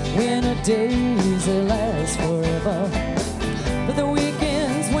 Winter days, they last forever, but the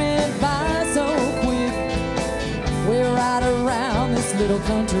weekends went by so quick. We're right around this little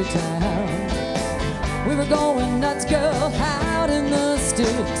country town. We were going nuts, girl, out in the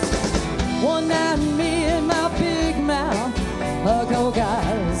sticks. One night, me and my big mouth, a couple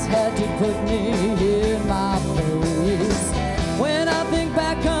guys had to put me in my place. When I think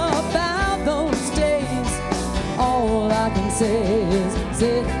back about those days, all I can say is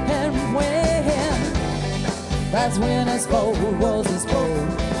sit and wait. That's when his boat was his boat.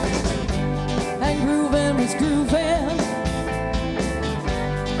 And grooving was grooving,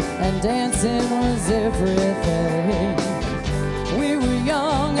 and dancing was everything. We were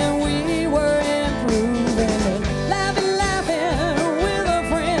young and we were improving, and laughing, laughing with our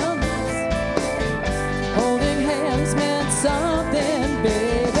friends. Holding hands meant something,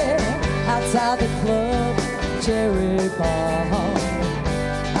 baby. Outside the club, Cherry Bomb,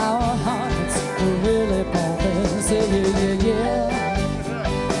 our hearts were really pumping. Say yeah, yeah, yeah.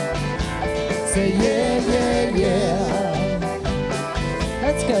 Say yeah, yeah, yeah.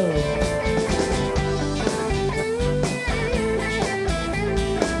 Let's go.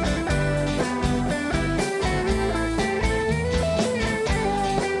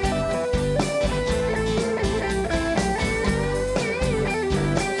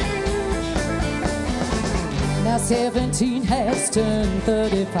 Now 17 has turned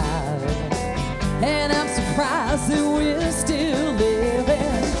 35, and I'm surprised that we're still living.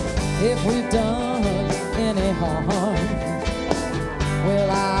 If we've done any harm,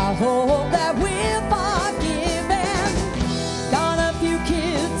 well, I hope that we're forgiven. Got a few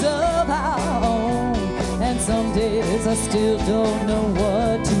kids of our own, and some days I still don't know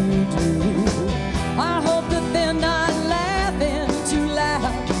what to do. I hope that they're not laughing too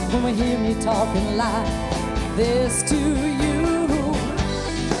loud when we hear me talking like this to you.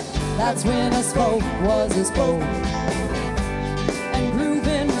 That's when a spoke was a spoke, and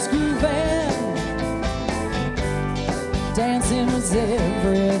grooving was grooving, dancing was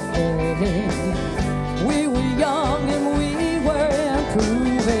everything. We were young and we were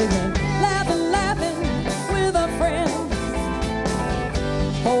improving, and laughing, laughing with our friends.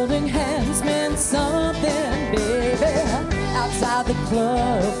 Holding hands meant something, baby. Outside the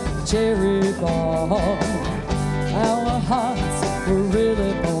club, Cherry Bomb, our hearts were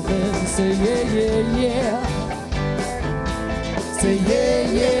really pumping. Say yeah, yeah, yeah. Say yeah,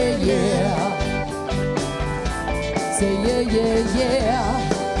 yeah, yeah. Say yeah, yeah, yeah.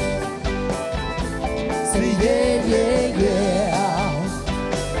 Say yeah, yeah, yeah.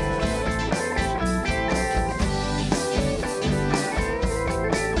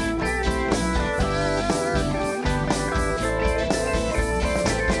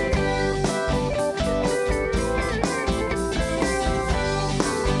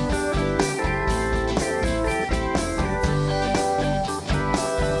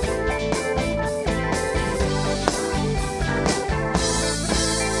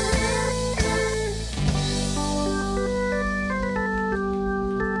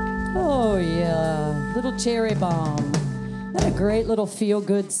 Oh yeah, little Cherry Bomb. What a great little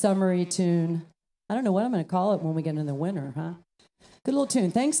feel-good summery tune. I don't know what I'm going to call it when we get into the winter, huh? Good little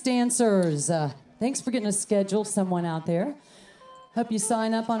tune. Thanks, dancers. Thanks for getting a schedule, someone out there. Hope you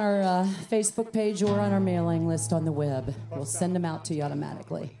sign up on our Facebook page or on our mailing list on the web. We'll send them out to you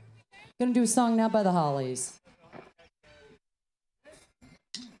automatically. Going to do a song now by the Hollies.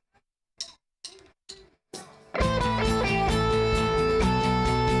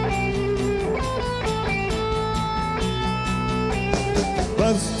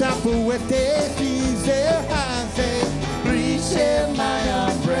 Bus stop with the keys there, I say, please share my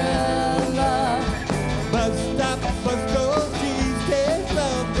umbrella. Bus stop, bus go, keys there,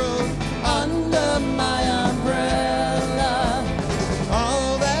 love goes under my umbrella.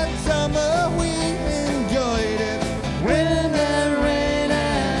 All that summer we enjoyed it, wind and rain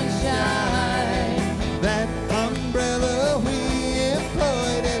and shine. That umbrella we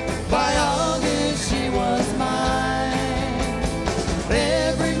employed it, by August she was mine.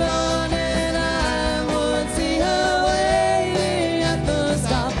 Every morning I would see her waiting at the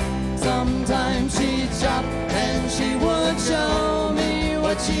stop. Sometimes she'd shop and she would show me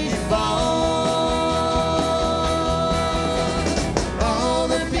what she bought. All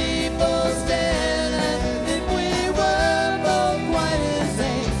the people stared as if we were both quite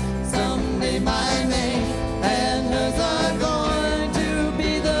insane. Someday my name and hers are going to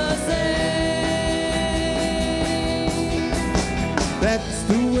be the same. That's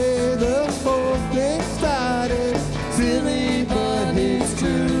the way the whole thing started. Silly, but it's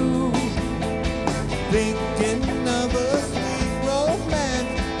true. Thinking of a sweet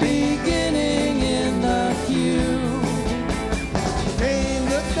romance beginning in the queue. Came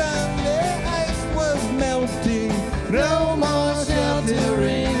the Sunday, ice was melting, no more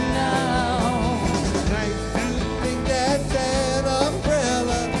sheltering now. Nice to think that that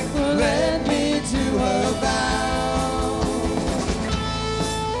umbrella led me to her vow.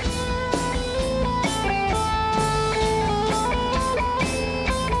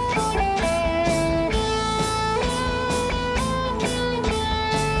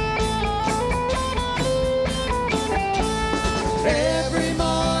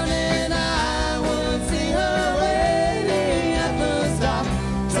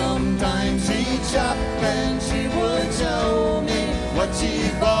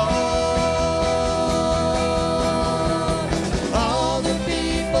 All the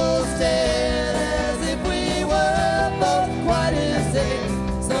people stared as if we were both quite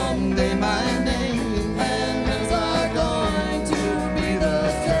insane. Someday my name and yours are going to be the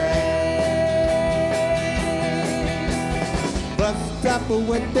same. Bus stop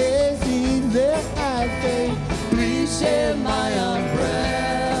when they see their eyes say, Please share my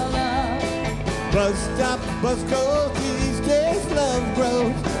umbrella. bus stop, bus goes, these days love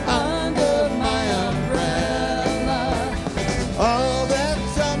grows Under my umbrella. all that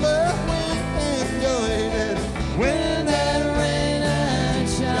summer we enjoyed it. When that rain and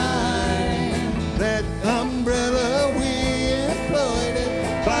shine, That umbrella we employed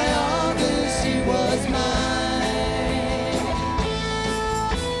it. by August she was mine.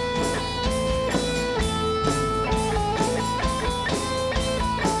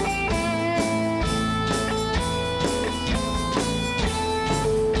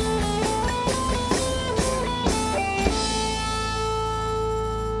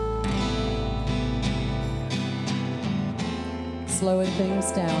 Slowing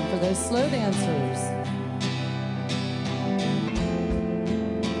things down for those slow dancers.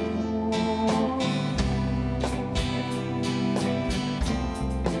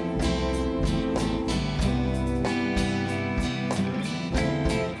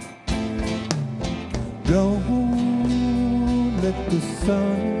 Don't let the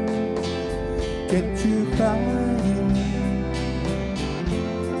sun get you crying.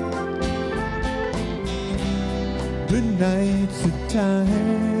 The night's a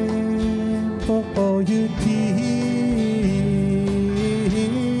time for all your tears.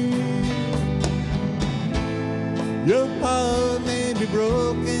 Your heart may be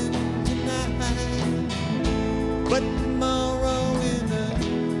broken tonight, but tomorrow in the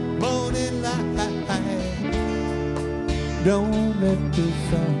morning light, don't let the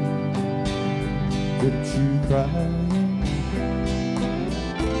sun get you crying.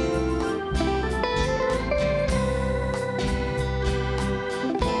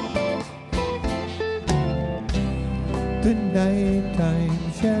 The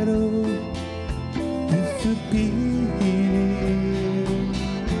nighttime shadows disappear.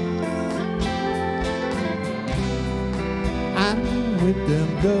 And with them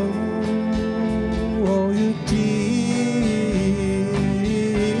go all your tears.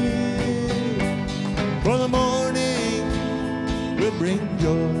 For the morning will bring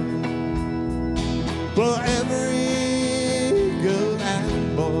joy for every girl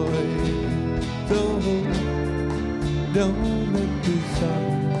and boy. So don't let the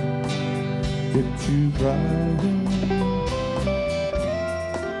sun get you crying.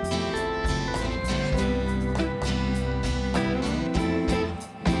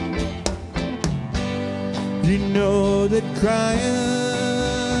 You know that crying's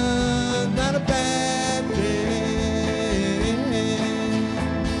not a bad thing,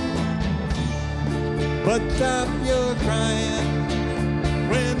 but stop your crying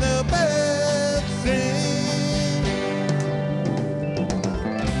when the birds sing.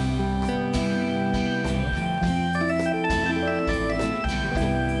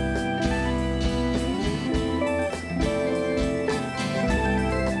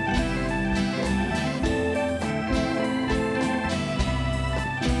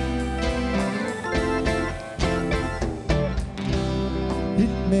 It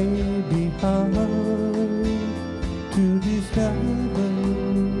may be hard to discover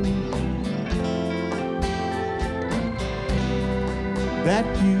that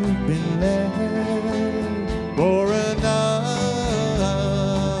you've been left for another,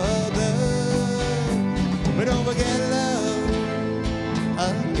 but don't forget love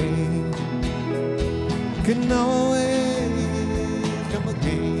again can always come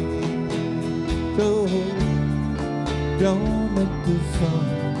again. So don't let the sun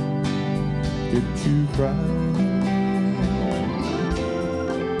get you crying.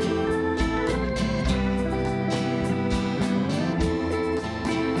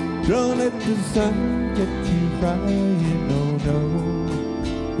 Don't let the sun get you crying, no, no.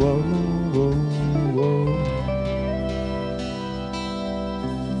 Whoa, whoa, whoa.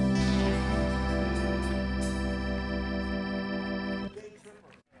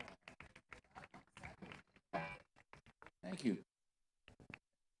 Thank you.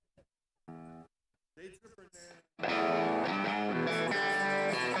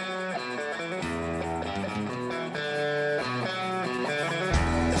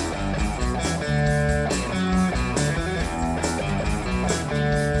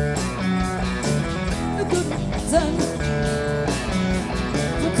 Son,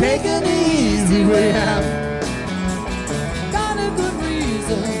 take an easy way out. Got a good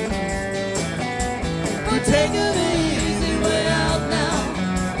reason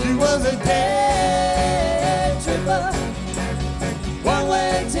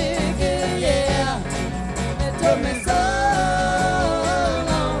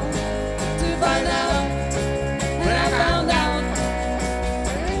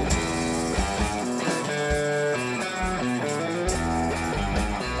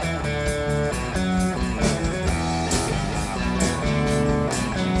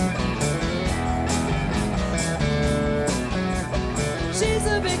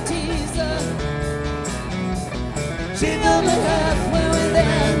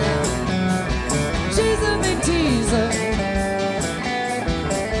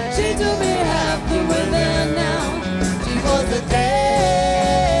She took me half the way there now. She was a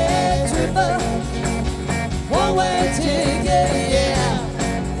day tripper, one-way ticket,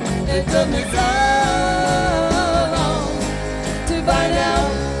 yeah. It took me so long to find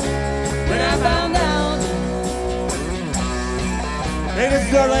out. When I found out. Hey, this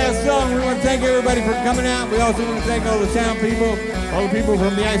is our last song. We want to thank everybody for coming out. We also want to thank all the sound people, all the people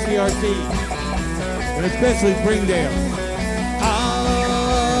from the ICRC, and especially Springdale.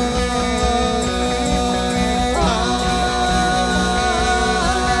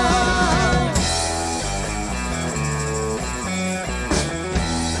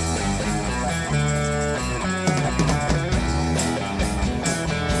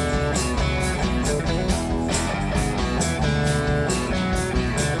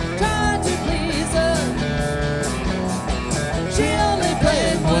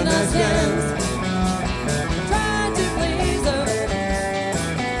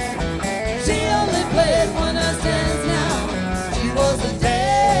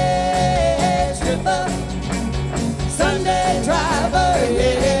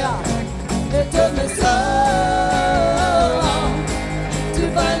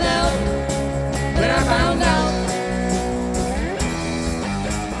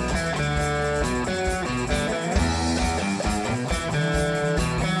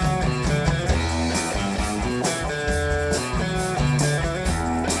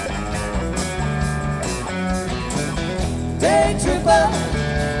 Day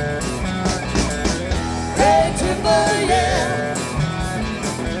tripper, yeah.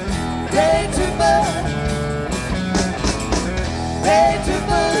 Day tripper,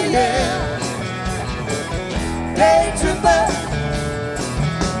 yeah.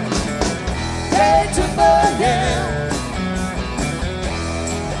 Day tripper, yeah.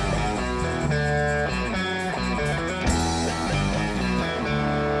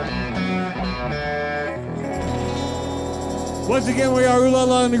 Once again, we are Ooh La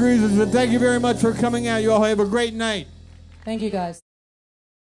La and the Greasers, and thank you very much for coming out. You all have a great night. Thank you, guys.